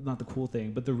thing, not the cool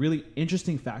thing, but the really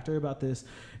interesting factor about this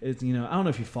is, I don't know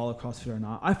if you follow CrossFit or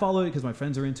not. I follow it because my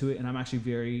friends are into it, and I'm actually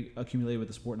very accumulated with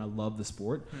the sport, and I love the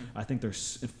sport. I think they're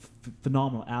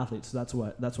phenomenal athletes,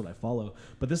 so that's what I follow.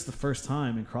 But this is the first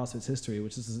time in CrossFit's history,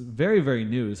 which is very, very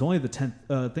new. It's only the 10th,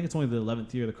 I think it's only the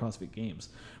 11th year of the CrossFit Games,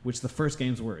 which the first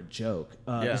games were a joke.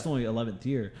 It's only 11th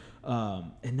year.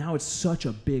 And now it's such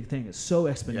a big thing. It's so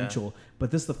exponential.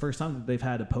 But this is the first time that they've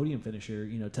had a podium finisher,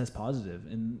 test positive.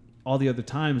 And all the other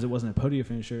times it wasn't a podium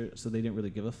finisher, so they didn't really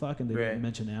give a fuck and they didn't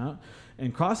mention it out.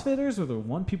 And CrossFitters are the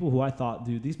one people who I thought,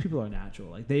 dude, these people are natural.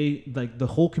 Like the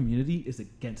whole community is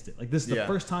against it. Like this is the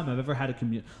first time I've ever had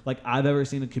I've ever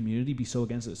seen a community be so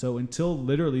against it. So until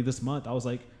literally this month, I was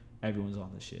like, everyone's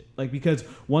on this shit. Like, because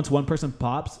once one person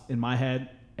pops in my head,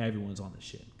 everyone's on this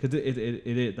shit, because it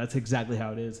is. That's exactly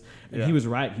how it is. And he was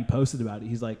right. He posted about it.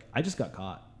 He's like, I just got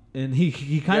caught. And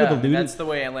he kind of alluded. That's the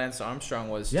way Lance Armstrong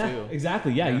was too. Yeah,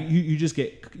 exactly. Yeah, you just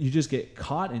get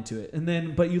caught into it. And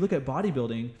then, but you look at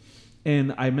bodybuilding,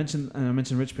 and I mentioned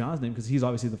Rich Piana's name because he's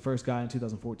obviously the first guy in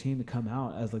 2014 to come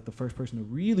out as like the first person to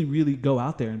really, really go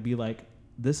out there and be like,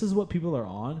 this is what people are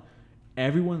on.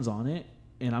 Everyone's on it,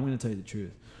 and I'm going to tell you the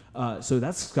truth. So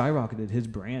that's skyrocketed his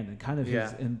brand and kind of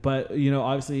his. But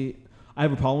obviously, I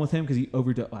have a problem with him because he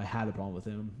overdosed. I had a problem with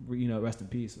him. Rest in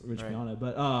peace, Rich Piana.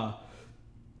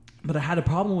 But I had a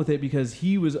problem with it because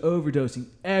he was overdosing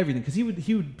everything. Because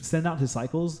he would send out his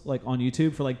cycles like on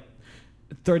YouTube for like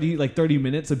 30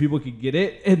 minutes so people could get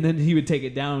it, and then he would take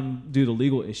it down due to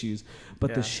legal issues.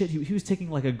 But the shit, he was taking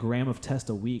like a gram of test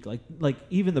a week. Like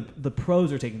even the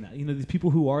pros are taking that. These people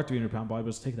who are 300-pound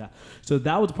bodybuilders take that. So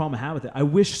that was the problem I had with it. I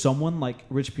wish someone like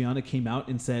Rich Piana came out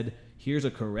and said, here's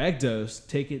a correct dose,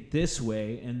 take it this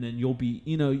way, and then you'll be,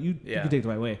 you can take it the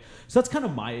right way. So that's kind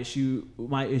of my issues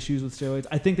with steroids.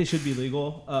 I think they should be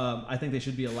legal. I think they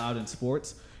should be allowed in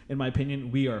sports. In my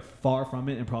opinion, we are far from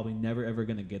it and probably never ever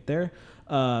going to get there.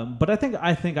 But I think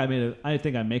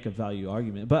I make a value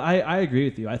argument. But I agree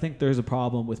with you. I think there's a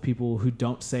problem with people who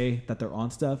don't say that they're on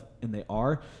stuff and they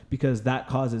are, because that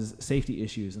causes safety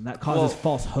issues and that causes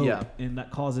false hope and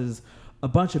that causes a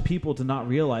bunch of people to not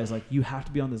realize like you have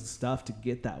to be on this stuff to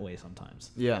get that way sometimes.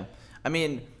 Yeah. I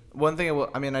mean, one thing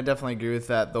I definitely agree with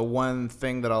that. The one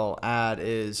thing that I'll add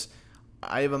is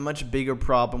I have a much bigger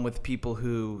problem with people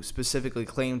who specifically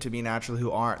claim to be natural who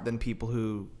aren't than people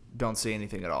who don't say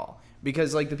anything at all.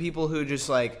 Because like the people who just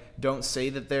like don't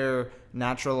say that they're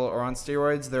natural or on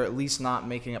steroids, they're at least not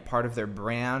making it part of their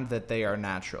brand that they are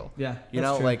natural. Yeah.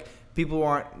 True. Like people who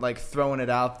aren't like throwing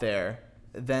it out there,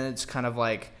 then it's kind of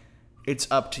like it's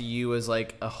up to you as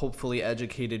like a hopefully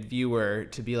educated viewer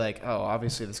to be like, oh,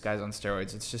 obviously this guy's on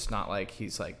steroids. It's just not like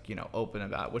he's like, open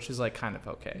about it, which is like kind of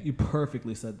okay. You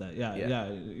perfectly said that.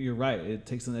 Yeah, you're right. It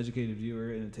takes an educated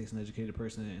viewer and it takes an educated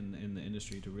person in the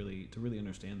industry to really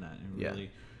understand that and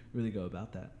really go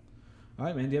about that. All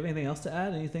right, man. Do you have anything else to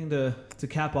add? Anything to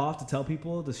cap off, to tell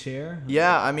people, to share?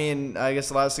 Yeah, I guess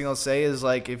the last thing I'll say is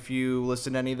like if you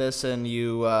listen to any of this and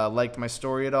you liked my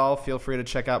story at all, feel free to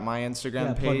check out my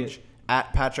Instagram page.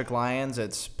 At Patrick Lyons.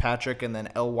 It's Patrick and then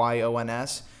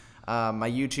Lyons. My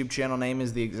YouTube channel name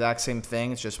is the exact same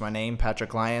thing. It's just my name,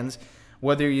 Patrick Lyons.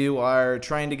 Whether you are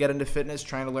trying to get into fitness,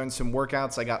 trying to learn some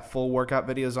workouts, I got full workout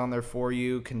videos on there for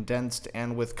you, condensed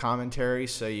and with commentary,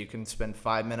 so you can spend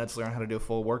 5 minutes learn how to do a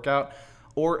full workout.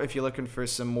 Or if you're looking for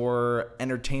some more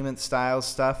entertainment style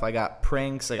stuff, I got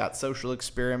pranks, I got social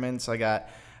experiments, I got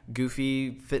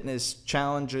goofy fitness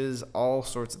challenges, all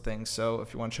sorts of things. So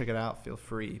if you want to check it out, feel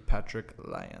free. Patrick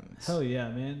Lyons. Hell yeah,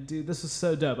 man. Dude, this was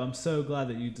so dope. I'm so glad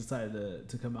that you decided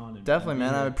to come on. Definitely,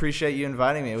 man. I appreciate you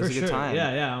inviting me. It was a good time.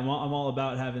 Yeah. I'm all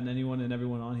about having anyone and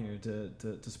everyone on here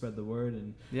to spread the word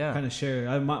and kind of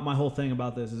share. My whole thing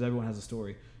about this is everyone has a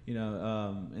story,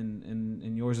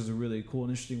 and yours is a really cool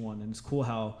and interesting one. And it's cool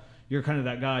how you're kind of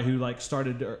that guy who like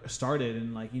started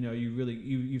and like,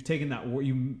 you've taken that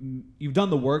you've done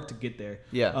the work to get there,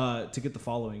 to get the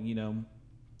following,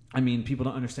 I mean, people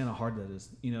don't understand how hard that is,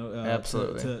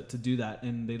 absolutely to do that,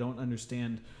 and they don't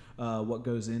understand what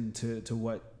goes into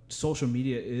what social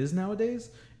media is nowadays,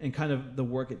 and kind of the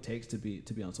work it takes to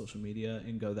be on social media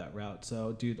and go that route.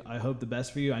 So, dude, I hope the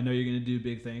best for you. I know you're gonna do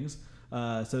big things.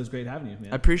 So it's great having you,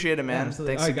 man. I appreciate it, man. Yeah,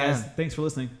 thanks all right, again. guys. Thanks for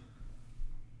listening.